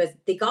up, which was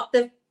they got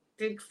the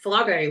big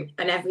flag out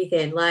and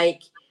everything.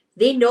 Like,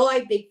 they know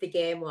how big the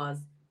game was.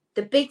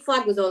 The big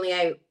flag was only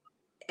out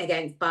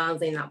against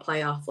Barnsley in that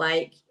playoff.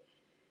 Like,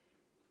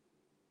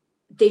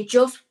 they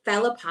just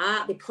fell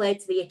apart. They played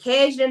to the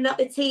occasion and not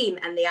the team,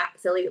 and they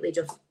absolutely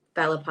just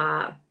fell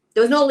apart.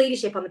 There was no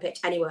leadership on the pitch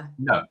anywhere.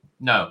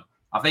 No.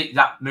 I think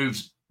that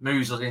moves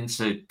us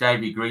into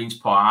Davy Green's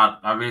point.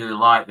 I really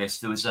like this.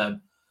 There was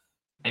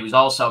it was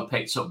also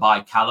picked up by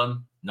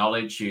Callum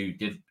Knowledge, who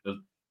did a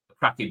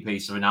cracking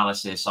piece of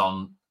analysis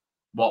on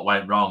what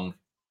went wrong.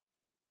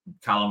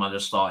 Callum, I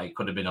just thought it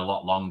could have been a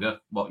lot longer,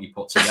 what you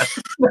put together.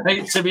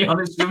 To be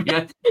honest with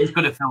you, you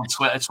could have filled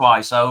Twitter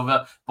twice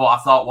over. But I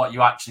thought what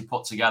you actually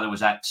put together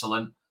was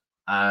excellent.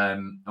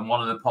 And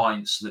one of the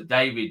points that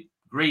David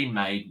Green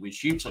made,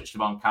 which you touched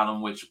upon,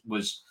 Callum, which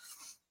was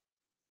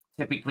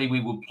typically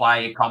we would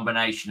play a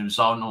combination of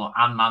zonal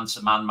and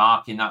man-to-man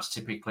marking. That's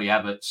typically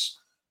Evert's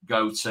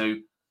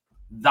go-to.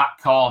 That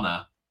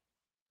corner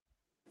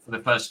for the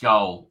first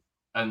goal,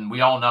 and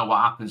we all know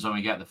what happens when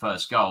we get the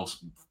first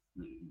goals.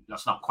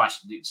 That's not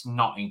question. It's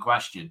not in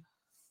question.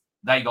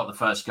 They got the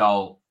first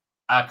goal.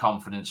 Our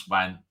confidence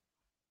went,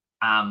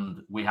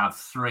 and we had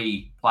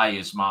 3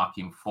 players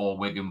marking 4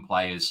 Wigan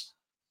players,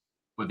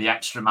 with the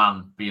extra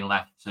man being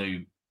left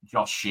to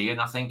Josh Sheehan,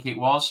 I think it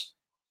was.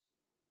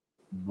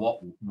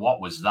 What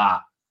was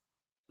that?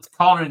 The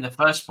corner in the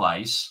first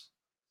place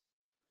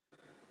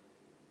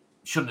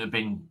shouldn't have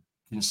been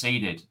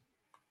conceded.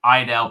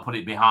 Idale put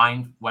it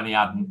behind when he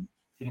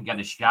didn't get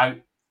a shout.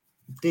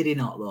 Did he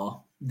not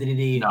though? Did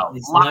he? No.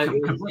 It's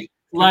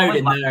loud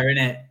in there,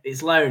 isn't it?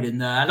 It's loud in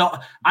there.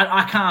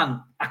 I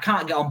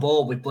can't get on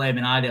board with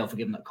blaming Idale for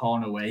giving that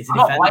corner away. I'm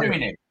not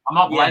blaming him. I'm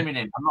not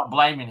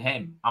blaming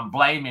him. I'm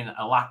blaming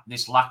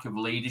this lack of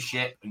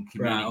leadership and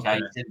communication.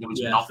 Right, okay. There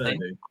was nothing.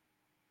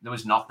 There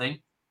was nothing.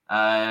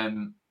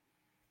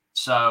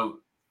 So,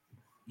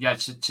 yeah,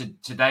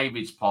 to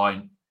David's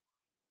point,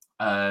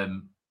 where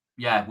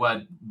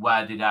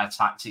did our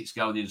tactics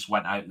go? They just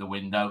went out the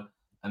window,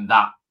 and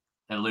that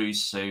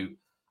alludes to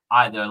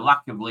either a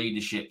lack of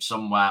leadership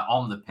somewhere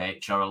on the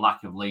pitch or a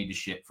lack of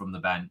leadership from the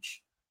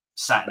bench.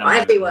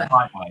 Everywhere.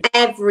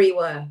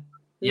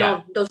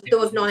 Yeah. No, there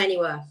was none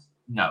anywhere.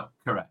 No,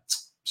 correct.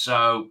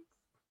 So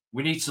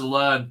we need to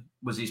learn,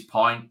 was his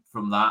point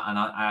from that, and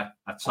I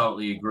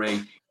totally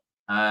agree.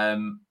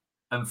 And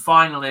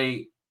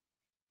finally,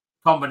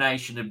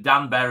 combination of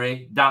Dan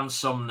Berry, Dan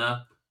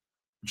Sumner,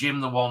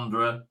 Jim the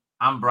Wanderer,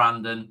 and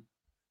Brandon.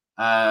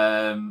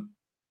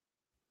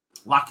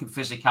 Lack of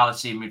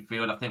physicality in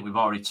midfield. I think we've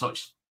already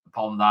touched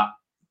upon that,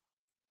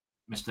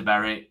 Mr.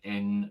 Berry,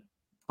 in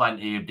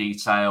plenty of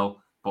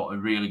detail, but a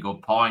really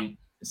good point.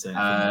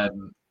 The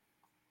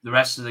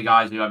rest of the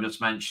guys who I've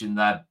just mentioned,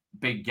 their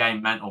big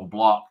game mental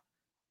block,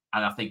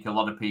 and I think a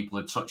lot of people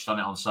have touched on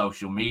it on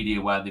social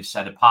media where they've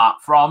said,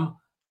 apart from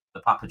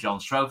the Papa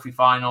John's Trophy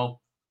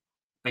final,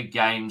 big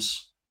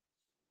games,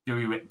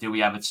 do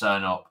we ever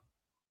turn up?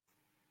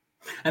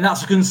 And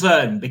that's a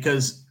concern,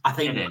 because I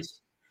think It is.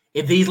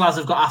 If these lads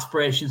have got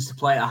aspirations to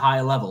play at a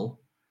higher level,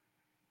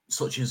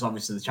 such as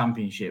obviously the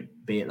Championship,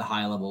 be at the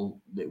higher level,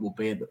 it will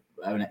be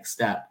our next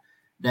step,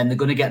 then they're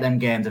going to get them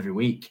games every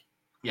week.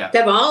 Yeah.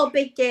 They're all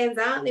big games,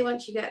 aren't they,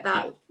 once you get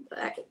that?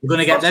 They're going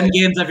to get them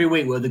games every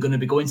week where they're going to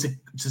be going to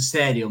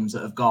stadiums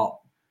that have got,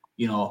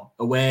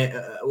 away,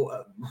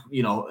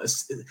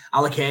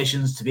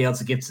 allocations to be able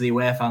to give to the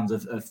away fans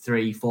of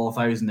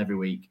 3,000-4,000 every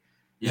week.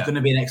 There's going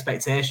to be an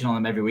expectation on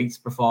them every week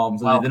to perform.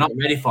 So if they're not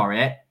ready for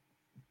it,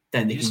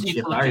 then they can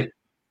ship out.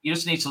 You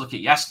just need to look at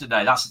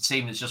yesterday. That's a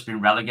team that's just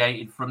been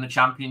relegated from the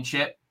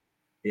Championship.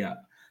 Yeah.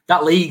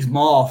 That league's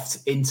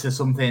morphed into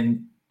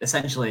something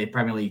essentially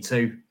Premier League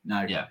 2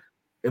 now. Yeah.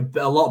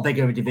 A lot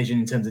bigger of a division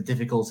in terms of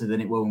difficulty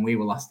than it was when we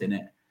were last in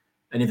it.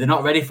 And if they're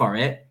not ready for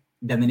it,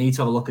 then they need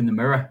to have a look in the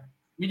mirror.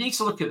 You need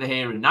to look at the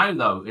here and now,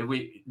 though.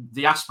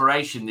 The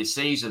aspiration this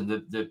season,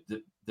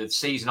 the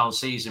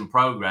season-on-season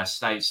progress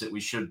states that we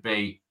should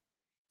be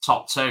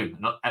top 2.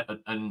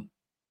 And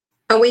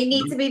we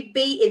need to be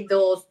beating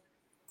those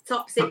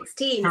top 6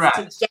 teams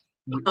to get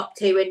top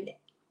 2. And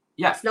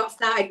it's not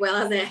started well,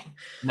 has it?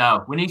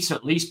 No, we need to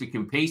at least be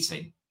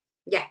competing.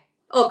 Yeah.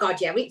 Oh,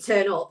 God, yeah. We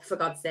turn up, for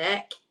God's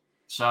sake.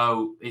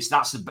 So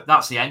that's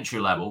the entry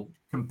level.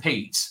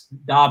 Compete.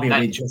 Derby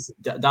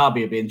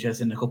will be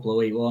interesting in a couple of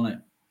weeks, won't it?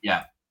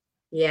 Yeah.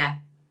 Yeah.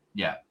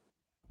 Yeah.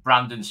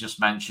 Brandon's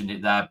just mentioned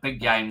it there. Big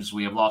games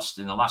we have lost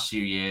in the last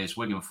few years.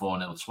 Wigan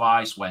 4-0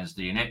 twice.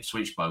 Wednesday and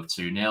Ipswich, both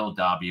 2-0.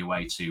 Derby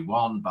away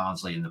 2-1.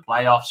 Barnsley in the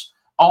playoffs.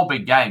 All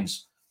big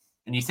games.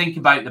 And you think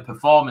about the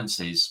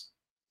performances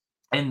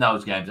in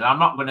those games. And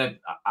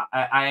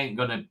I ain't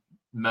going to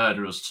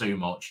murder us too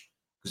much,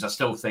 because I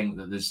still think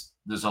that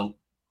there's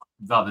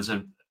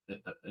an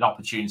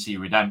opportunity,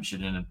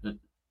 redemption, and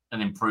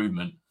an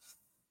improvement.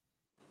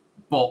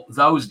 But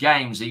those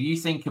games, if you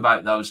think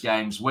about those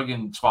games,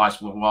 Wigan twice,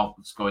 well,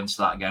 let's go into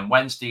that again.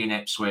 Wednesday and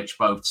Ipswich,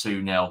 both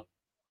 2-0.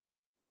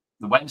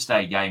 The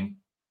Wednesday game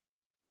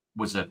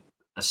was a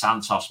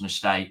Santos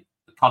mistake.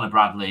 The Conor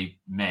Bradley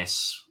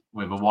miss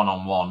with a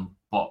one-on-one,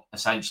 but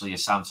essentially a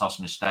Santos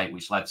mistake,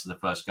 which led to the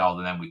first goal,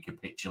 and then we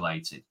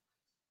capitulated.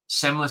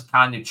 Similar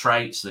kind of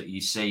traits that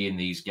you see in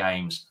these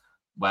games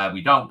where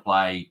we don't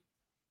play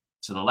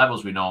to the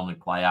levels we normally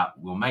play at.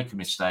 We'll make a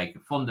mistake, a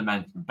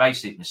fundamental,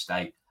 basic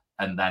mistake,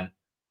 and then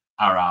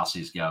our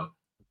asses go.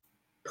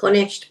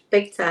 Punished,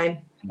 big time.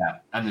 Yeah,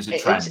 and there's a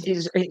trend.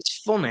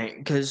 It's funny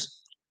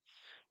because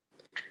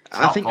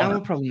I think our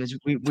problem is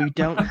we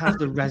don't have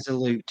the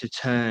resolute to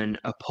turn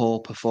a poor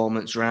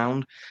performance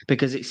round,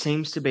 because it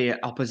seems to be at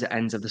opposite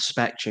ends of the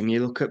spectrum.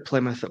 You look at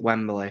Plymouth at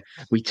Wembley,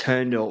 we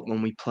turned up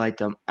when we played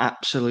them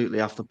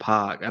absolutely off the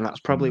park, and that's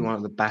probably one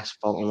of the best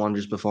Bolton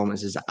Wanderers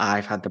performances that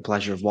I've had the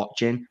pleasure of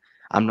watching.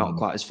 I'm not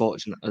quite as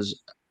fortunate as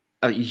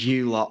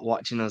you lot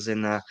watching us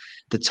in the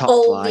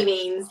top flight.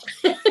 Means.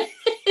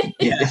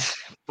 Yeah,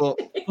 but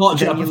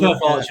I prefer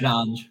fortunate,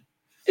 Ange.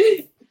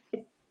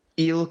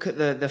 You look at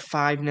the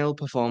 5-0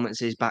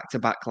 performances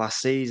back-to-back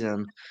last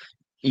season,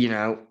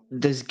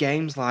 there's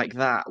games like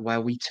that where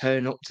we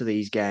turn up to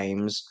these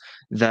games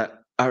that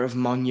are of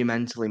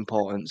monumental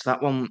importance.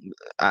 That one,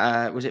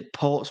 was it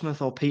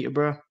Portsmouth or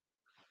Peterborough?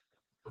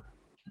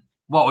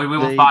 What, we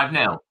won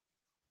 5-0?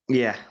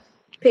 Yeah.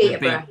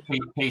 Peterborough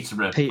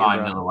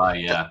 5-0 away,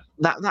 yeah.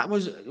 That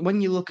was,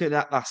 when you look at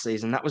that last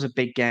season, that was a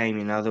big game.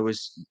 It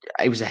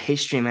was a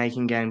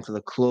history-making game for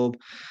the club.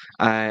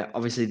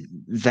 Obviously,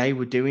 they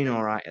were doing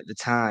all right at the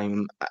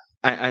time,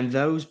 and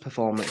those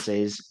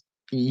performances,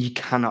 you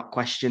cannot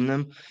question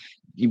them.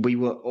 We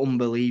were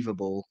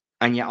unbelievable,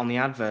 and yet on the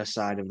adverse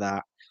side of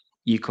that,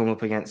 you come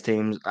up against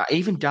teams.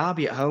 Even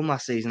Derby at home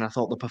last season, I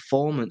thought the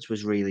performance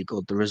was really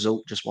good. The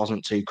result just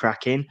wasn't too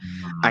cracking,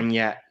 and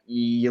yet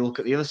you look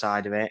at the other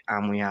side of it,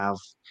 and we have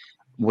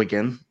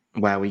Wigan,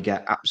 where we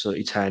get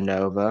absolutely turned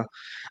over.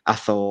 I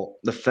thought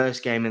the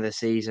first game of the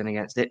season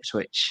against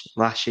Ipswich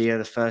last year,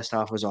 the first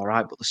half was all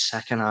right, but the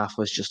second half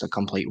was just a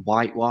complete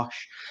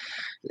whitewash.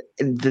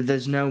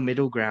 There's no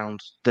middle ground.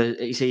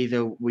 It's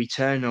either we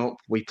turn up,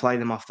 we play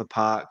them off the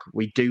park,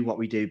 we do what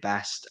we do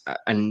best,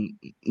 and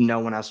no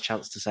one has a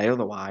chance to say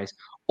otherwise,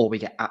 or we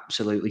get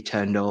absolutely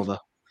turned over.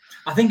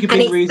 I think a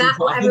big reason. That's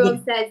what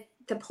everyone says.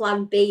 The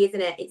plan B, isn't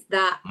it? It's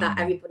that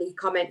everybody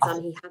comments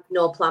on. He has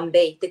no plan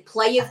B. The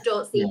players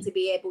don't seem to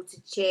be able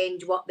to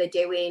change what they're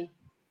doing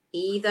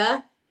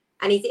either.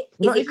 And is it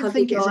because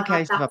think it's a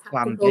case of a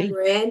plan B?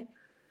 Brain?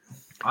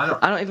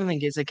 I don't even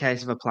think it's a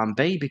case of a plan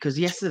B, because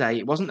yesterday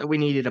it wasn't that we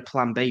needed a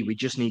plan B. We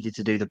just needed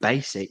to do the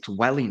basics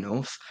well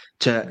enough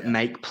to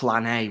make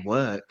plan A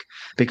work.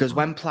 Because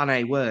when plan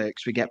A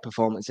works, we get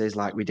performances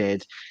like we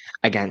did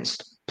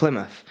against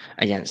Plymouth,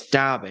 against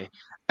Derby,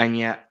 and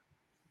yet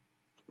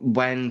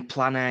when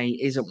plan A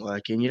isn't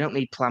working, you don't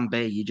need plan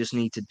B. You just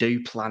need to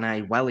do plan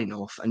A well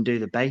enough and do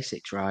the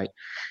basics right.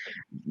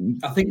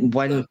 I think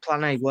when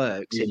plan A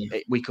works,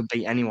 we could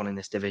beat anyone in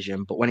this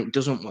division. But when it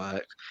doesn't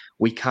work,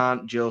 we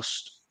can't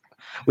just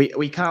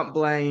We can't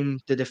blame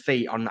the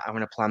defeat on not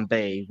having a plan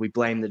B. We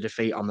blame the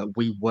defeat on that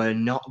we were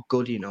not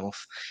good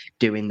enough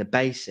doing the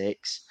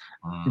basics.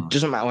 It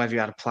doesn't matter whether you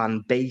had a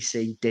plan B,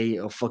 C, D,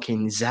 or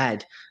fucking Z.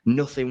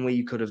 Nothing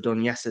we could have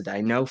done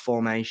yesterday. No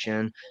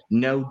formation,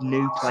 no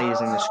new players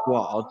in the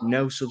squad,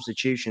 no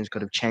substitutions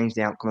could have changed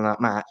the outcome of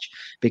that match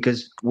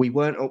because we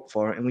weren't up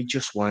for it and we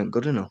just weren't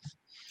good enough.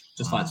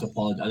 I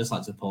just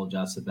like to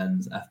apologise to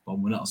Ben's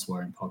F-bomb. We're not a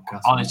swearing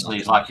podcast. Honestly,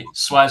 it's like it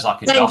swears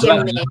like a Thank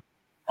dog. you, mate.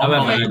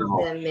 However, I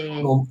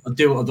I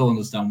do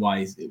understand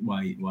why.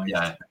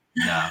 Yeah.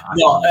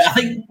 No, I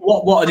think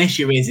what an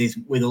issue is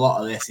with a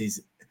lot of this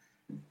is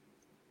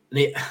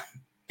the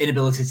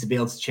inability to be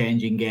able to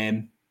change in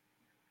game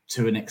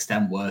to an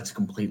extent where to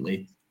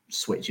completely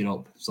switch it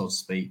up, so to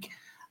speak,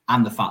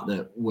 and the fact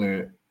that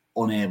we're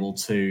unable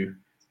to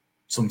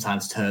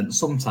sometimes turn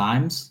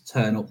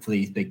up for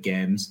these big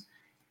games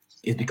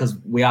is because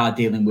we are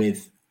dealing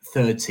with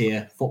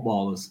third-tier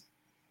footballers.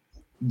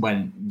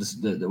 When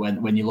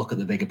you look at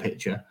the bigger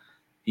picture,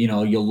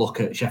 you'll look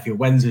at Sheffield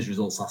Wednesday's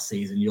results last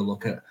season. You'll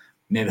look at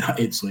maybe not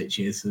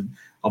Ipswich's, and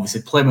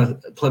obviously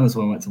Plymouth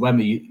when we went to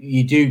Wembley.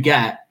 You do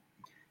get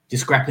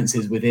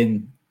discrepancies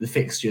within the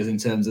fixtures in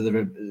terms of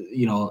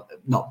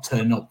not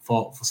turning up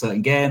for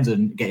certain games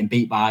and getting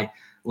beat by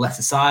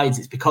lesser sides.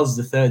 It's because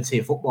of the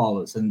third-tier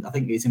footballers, and I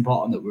think it's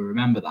important that we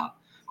remember that.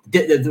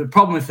 The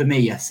problem for me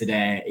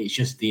yesterday, it's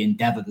just the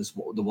endeavour.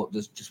 What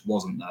just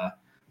wasn't there.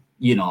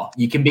 You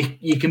can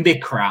be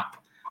crap,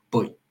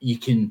 but you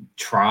can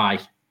try.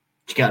 Do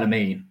you get what I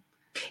mean?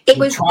 It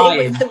was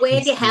the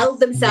way they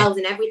held themselves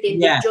and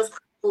everything. Yeah. They just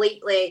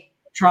completely.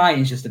 Trying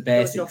is just a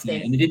basic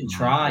thing, and they didn't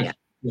try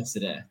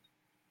yesterday.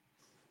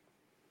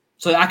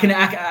 So I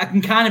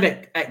can kind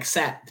of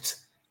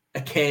accept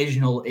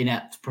occasional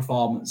inept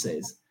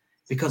performances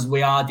because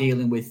we are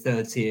dealing with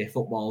third-tier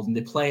footballs, and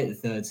they play at the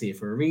third tier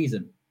for a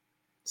reason.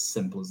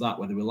 Simple as that,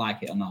 whether we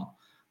like it or not.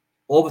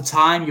 Over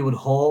time, you would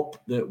hope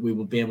that we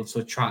would be able to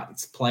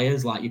attract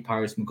players like your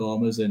Paris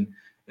Magomas and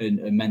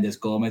Mendes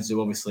Gomez,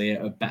 who obviously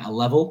at a better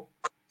level.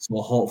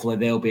 So hopefully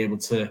they'll be able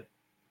to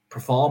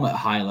perform at a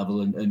high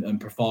level and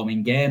perform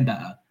in game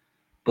better.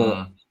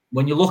 But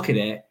when you look at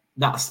it,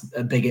 that's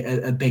a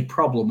big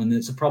problem, and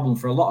it's a problem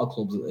for a lot of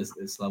clubs at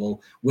this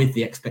level with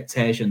the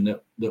expectation that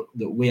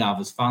we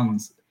have as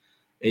fans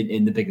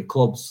in the bigger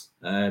clubs.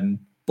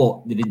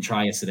 But they didn't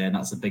try yesterday, and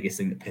that's the biggest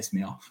thing that pissed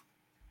me off.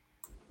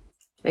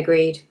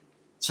 Agreed.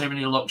 Too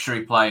many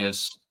luxury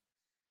players.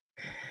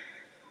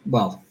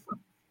 Well,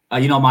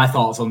 my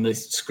thoughts on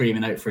this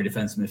screaming out for a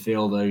defensive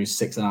midfielder who's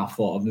 6.5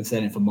 foot. I've been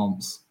saying it for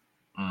months.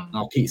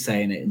 I'll keep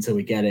saying it until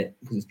we get it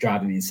because it's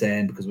driving me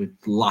insane because we're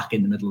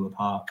lacking the middle of the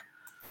park.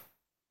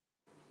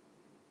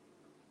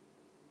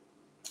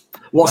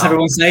 What's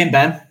everyone saying,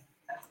 Ben?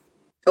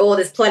 Oh,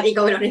 there's plenty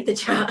going on in the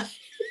chat.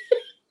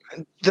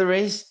 There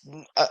is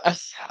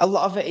a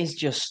lot of it is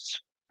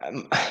just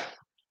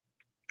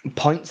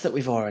points that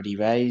we've already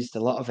raised. A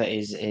lot of it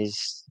is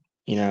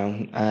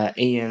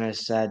Ian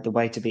has said the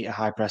way to beat a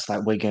high press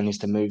like Wigan is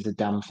to move the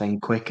damn thing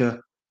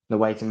quicker. The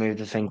way to move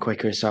the thing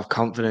quicker is to have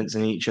confidence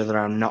in each other.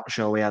 I'm not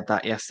sure we had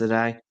that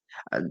yesterday.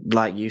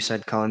 Like you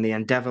said, Colin, the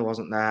endeavour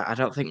wasn't there. I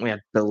don't think we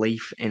had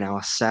belief in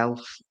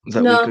ourselves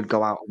that we could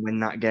go out and win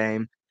that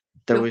game.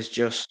 There was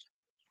just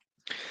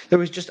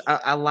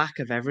a lack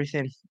of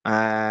everything.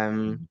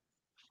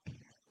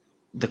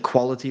 The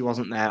quality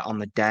wasn't there on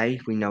the day.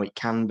 We know it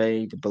can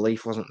be. The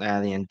belief wasn't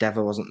there. The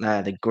endeavour wasn't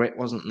there. The grit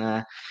wasn't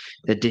there.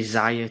 The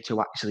desire to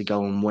actually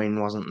go and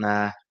win wasn't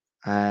there.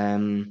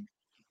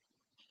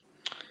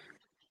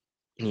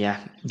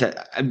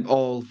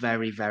 All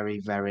very, very,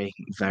 very,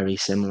 very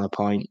similar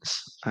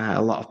points. A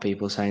lot of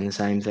people saying the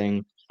same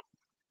thing.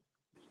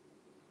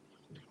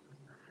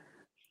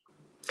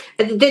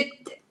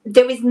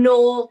 There is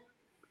no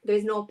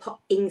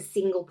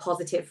single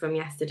positive from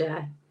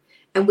yesterday.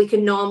 And we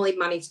can normally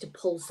manage to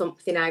pull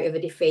something out of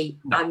a defeat,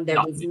 and there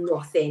is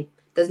nothing.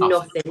 There's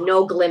nothing.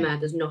 No glimmer.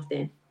 There's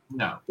nothing.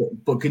 No.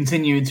 But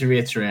continuing to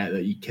reiterate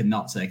that you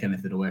cannot take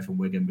anything away from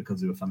Wigan because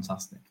they were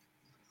fantastic.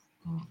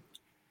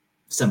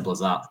 Simple as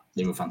that.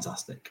 They were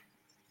fantastic.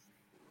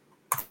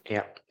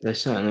 Yeah, they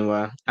certainly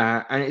were.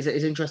 And it's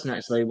interesting,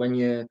 actually, when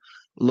you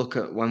look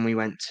at when we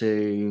went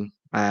to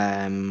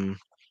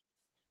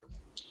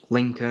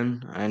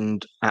Lincoln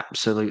and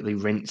absolutely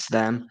rinsed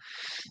them.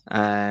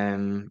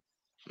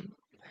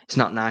 It's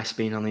not nice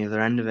being on the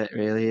other end of it,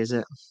 really, is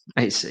it?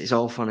 It's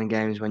all fun and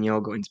games when you're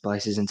going to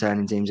places and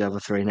turning teams over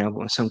 3-0, but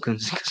when someone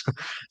comes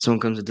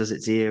and does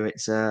it to you,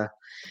 it's a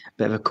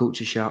bit of a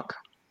culture shock.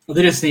 Well,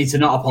 they just need to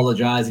not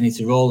apologise. They need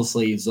to roll the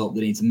sleeves up.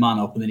 They need to man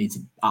up, and they need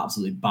to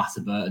absolutely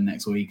batter Burton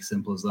next week.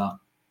 Simple as that.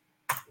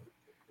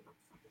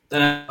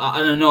 And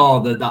I know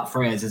that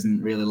phrase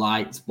isn't really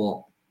liked,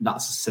 but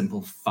that's a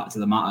simple fact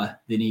of the matter.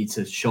 They need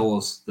to show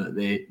us that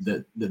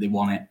they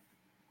want it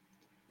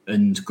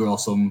and grow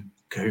some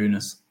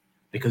kahunas.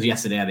 Because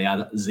yesterday they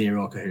had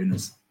zero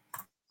kahunas.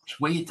 It's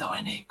weird though,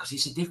 isn't it? Because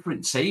it's a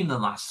different team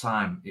than last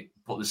time.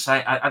 But the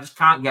same, I just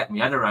can't get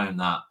my head around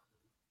that.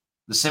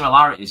 The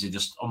similarities are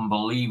just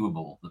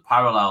unbelievable. The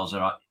parallels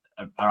are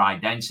are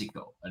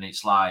identical, and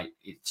it's like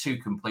it's two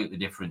completely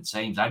different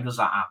teams. How does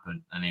that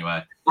happen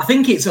anyway? I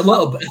think it's a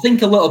little bit. I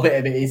think a little bit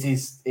of it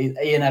is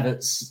Ian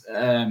Everett's.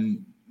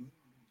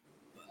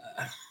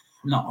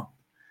 No,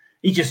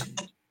 he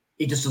just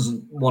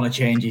doesn't want to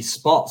change his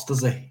spots,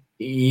 does he?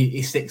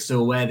 He sticks to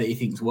a way that he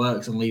thinks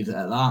works and leaves it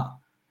at that,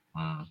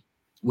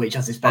 which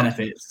has its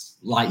benefits.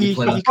 Like you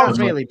can't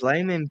really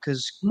blame him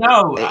because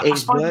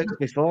it's worked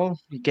before.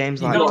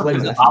 Games like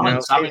Plymouth.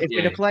 If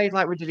we'd have played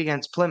like we did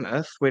against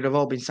Plymouth, we'd have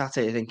all been sat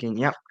here thinking,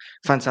 "Yep,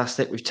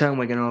 fantastic. We've turned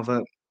Wigan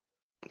over,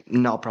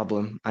 not a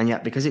problem." And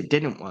yet, because it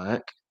didn't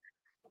work,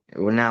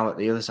 we're now at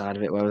the other side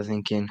of it where we're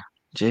thinking,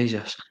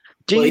 "Jesus."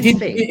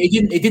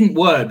 It didn't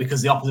work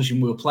because the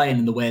opposition we were playing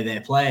and the way they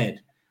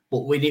played.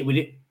 But it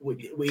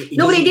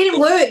didn't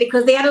work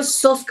because they had us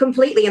sussed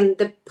completely, and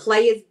the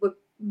players were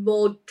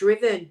more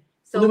driven.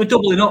 So they were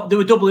doubling up. They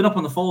were doubling up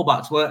on the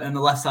fullbacks, weren't on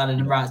the left side and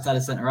the right side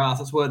of centre half.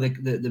 That's where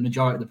the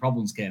majority of the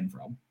problems came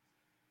from.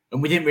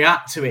 And we didn't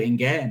react to it in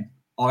game,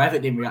 or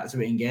Everett didn't react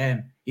to it in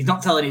game. He's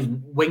not telling his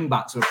wing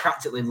backs who are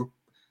practically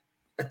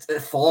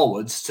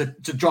forwards to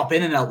drop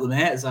in and help the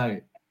mates out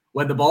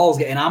when the ball's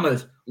getting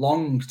hammered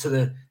long to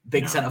the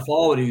big centre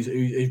forward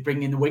who's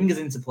bringing the wingers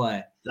into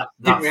play. That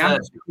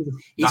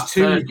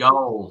third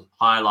goal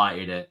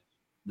highlighted it.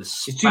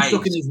 He's too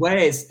stuck in his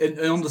ways, and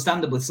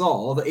understandably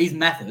so, that his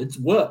methods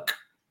work,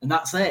 and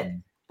that's it.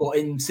 But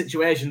in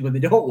situations where they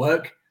don't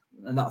work,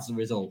 and that's the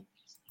result.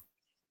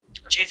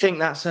 Do you think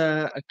that's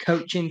a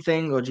coaching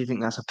thing, or do you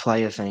think that's a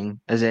player thing?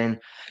 As in,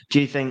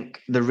 do you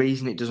think the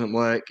reason it doesn't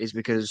work is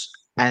because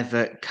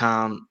Everett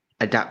can't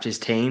adapt his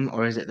team,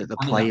 or is it that the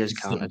players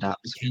can't adapt?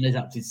 He can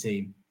adapt his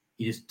team.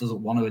 He just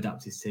doesn't want to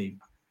adapt his team.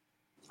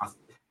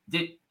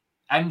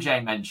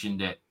 MJ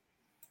mentioned it.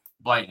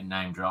 Blatant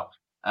name drop.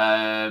 He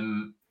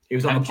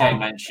was on the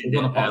pod. He was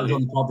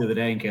on the pod the other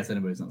day, in case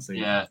anybody's not seen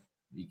it. Yeah,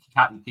 you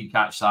can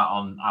catch that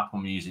on Apple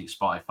Music,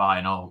 Spotify,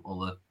 and all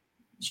the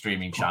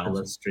streaming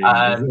channels.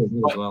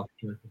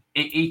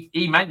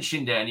 He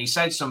mentioned it, and he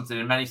said something,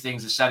 and many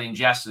things are said in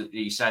jest.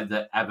 He said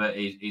that Everett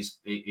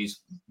is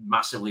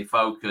massively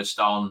focused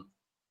on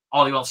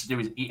all he wants to do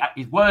is.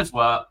 His words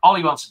were, "All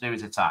he wants to do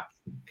is attack."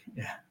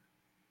 Yeah.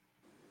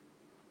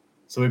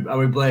 So are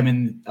we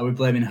blaming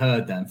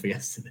Hurd then for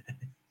yesterday?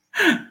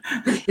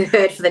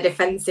 Hurd for the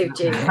defensive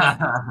team.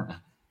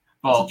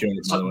 I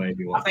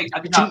think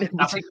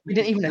we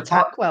didn't even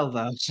attack well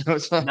though. So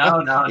it's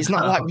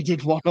not like we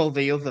did one or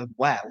the other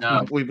well.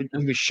 No. We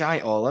were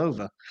shite all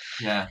over.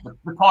 Yeah.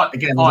 I'd like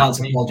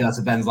to apologise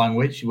for Ben's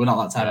language. We're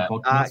not that type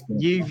of podcast.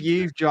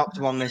 You've dropped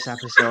one this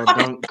episode.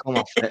 Don't come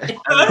off it.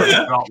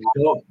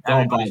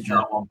 Everybody's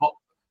dropped one.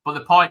 But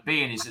the point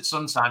being is that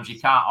sometimes you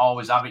can't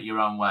always have it your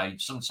own way.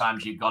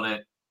 Sometimes you've got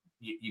to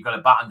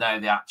batten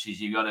down the hatches.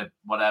 You've got to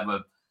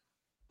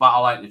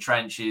battle out the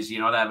trenches.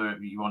 Whatever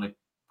you want to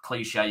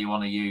cliche you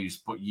want to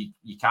use, but you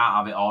can't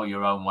have it all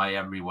your own way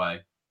every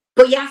way.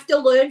 But you have to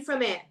learn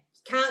from it.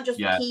 You can't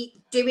just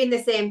keep doing the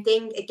same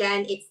thing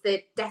again. It's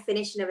the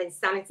definition of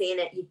insanity,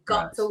 innit? You've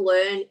got to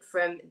learn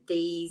from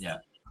these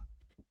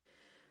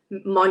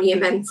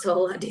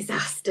monumental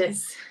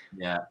disasters.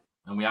 Yeah,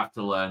 and we have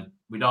to learn.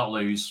 We don't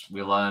lose,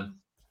 we learn.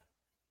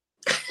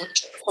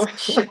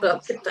 Shut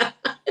up.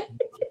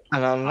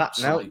 And on that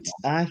note,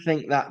 I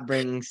think that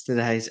brings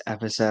today's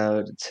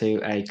episode to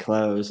a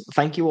close.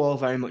 Thank you all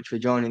very much for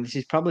joining. This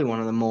is probably one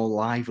of the more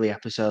lively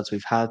episodes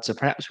we've had, so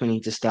perhaps we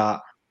need to start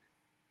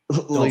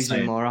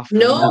losing more often.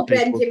 No,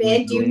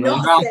 Benjamin, do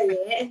not say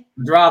it.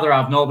 I'd rather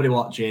have nobody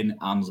watching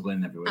and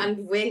win every week.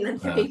 And win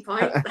and 3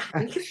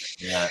 points.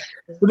 Yeah.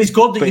 But it's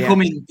good that you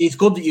come in. It's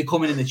good that you're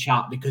coming in the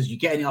chat because you're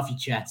getting it off your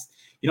chest.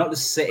 You're not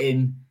just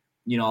sitting,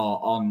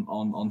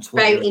 on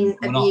Twitter. Spouting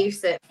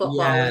abuse at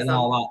football and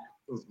all that.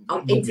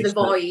 Into the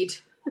void.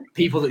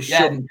 People that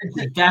shouldn't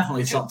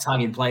definitely stop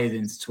tagging players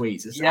into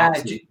tweets. It's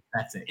absolutely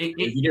pathetic.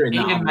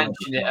 Ian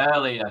mentioned it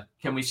earlier.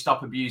 Can we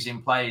stop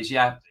abusing players?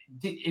 Yeah.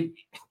 If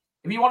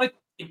you want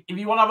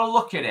to have a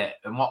look at it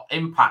and what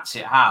impacts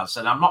it has,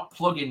 and I'm not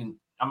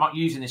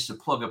using this to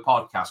plug a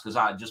podcast because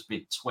that'd just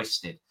be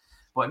twisted.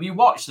 But if you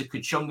watch the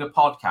Kachunga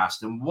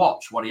podcast and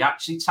watch what he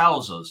actually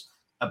tells us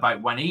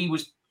about when he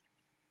was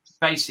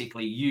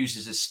basically used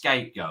as a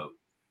scapegoat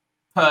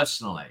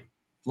personally.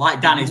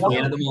 Like Danny's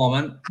being at the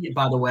moment,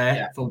 by the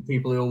way, for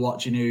people who are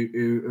watching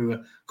who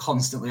are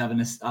constantly having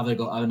a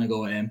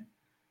go at him.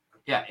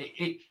 Yeah,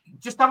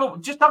 just have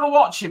a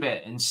watch of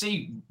it and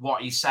see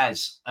what he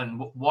says and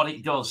what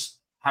it does,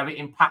 how it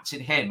impacted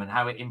him and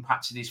how it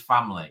impacted his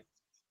family.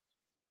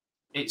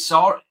 It's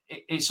all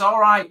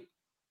right.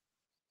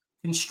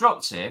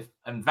 Constructive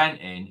and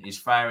venting is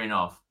fair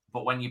enough,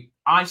 but when you're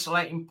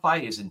isolating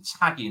players and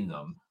tagging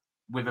them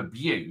with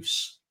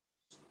abuse.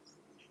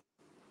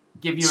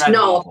 It's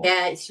not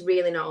okay. It's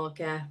really not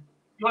okay.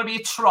 You want to be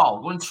a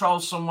troll? Go and troll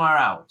somewhere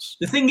else.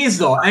 The thing is,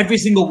 though, every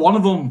single one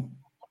of them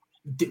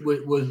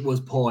was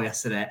poor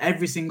yesterday.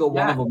 Every single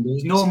one of them. There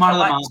was no man of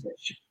the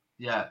match.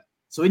 Yeah.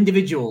 So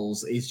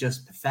individuals is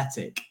just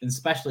pathetic, and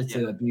especially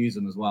to abuse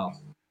them as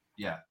well.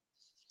 Yeah.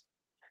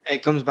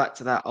 It comes back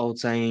to that old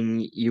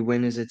saying: you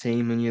win as a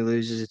team and you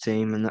lose as a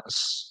team, and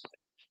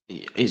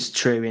it's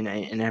true in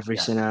every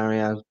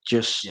scenario.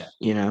 Just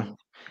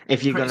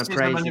if you're going to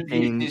praise and the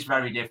abuse team, is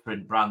very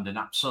different, Brandon.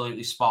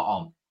 Absolutely spot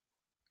on.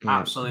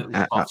 Absolutely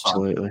spot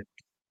absolutely.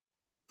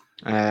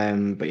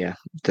 But yeah,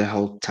 the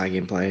whole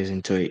tagging players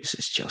into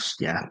it's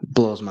just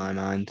blows my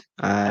mind.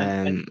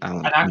 I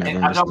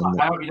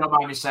hope you don't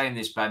mind me saying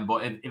this, Ben,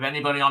 but if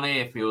anybody on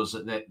here feels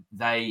that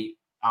they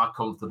are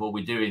comfortable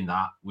with doing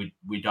that,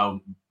 we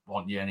don't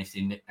want you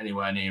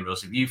anywhere near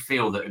us. If you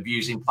feel that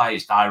abusing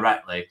players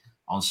directly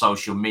on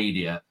social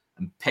media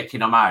and picking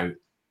them out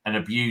and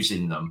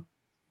abusing them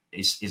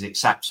is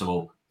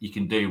acceptable, you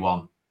can do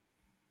one.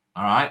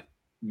 All right.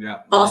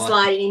 Yeah. Or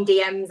sliding in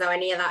DMs or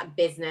any of that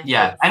business.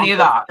 Yeah, any of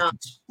that.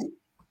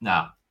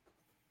 No.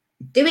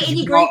 Do it in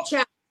your group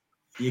chat.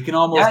 You can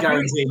almost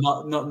guarantee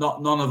not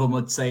none of them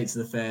would say it to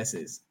the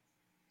faces.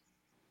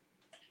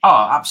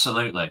 Oh,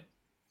 absolutely.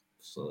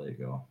 So there you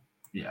go.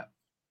 Yeah.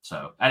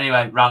 So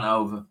anyway, rant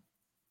over.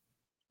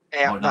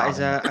 Yeah, that is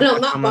a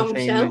common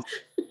theme.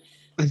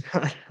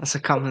 That's a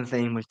common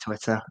theme with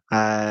Twitter.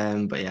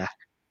 But yeah.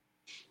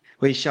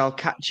 We shall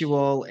catch you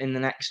all in the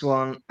next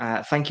one.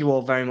 Thank you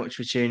all very much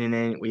for tuning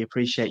in. We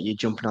appreciate you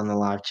jumping on the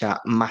live chat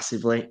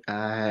massively.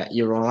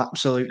 You're all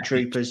absolute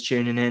troopers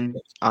tuning in.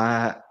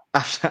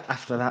 After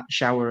that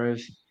shower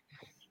of,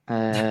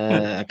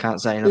 I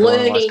can't say another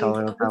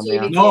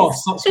one. No,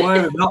 stop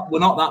swearing. We're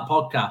not that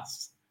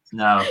podcast.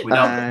 No, we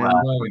don't swear.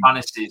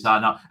 Honesties are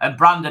not. And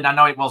Brandon, I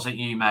know it wasn't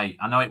you, mate.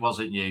 I know it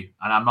wasn't you.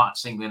 And I'm not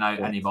singling out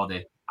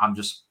anybody. I'm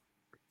just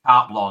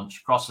carte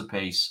blanche, across the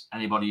piece.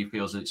 Anybody who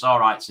feels that it's all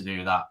right to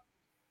do that.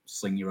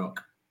 Sling your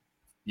rock.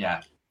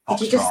 Yeah. Did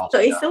you just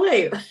say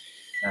salute?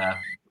 Yeah.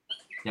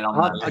 You're not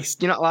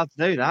allowed to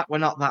do that. We're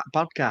not that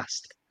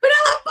podcast. We're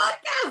not that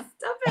podcast.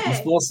 Stop it. You're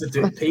supposed to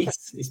do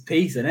peace. It's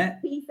peace, isn't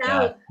it? Peace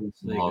out.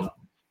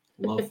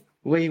 Love.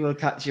 We will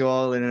catch you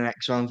all in the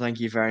next one. Thank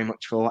you very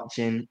much for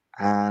watching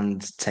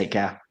and take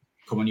care.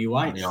 Come on, you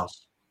whites.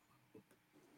 Adios.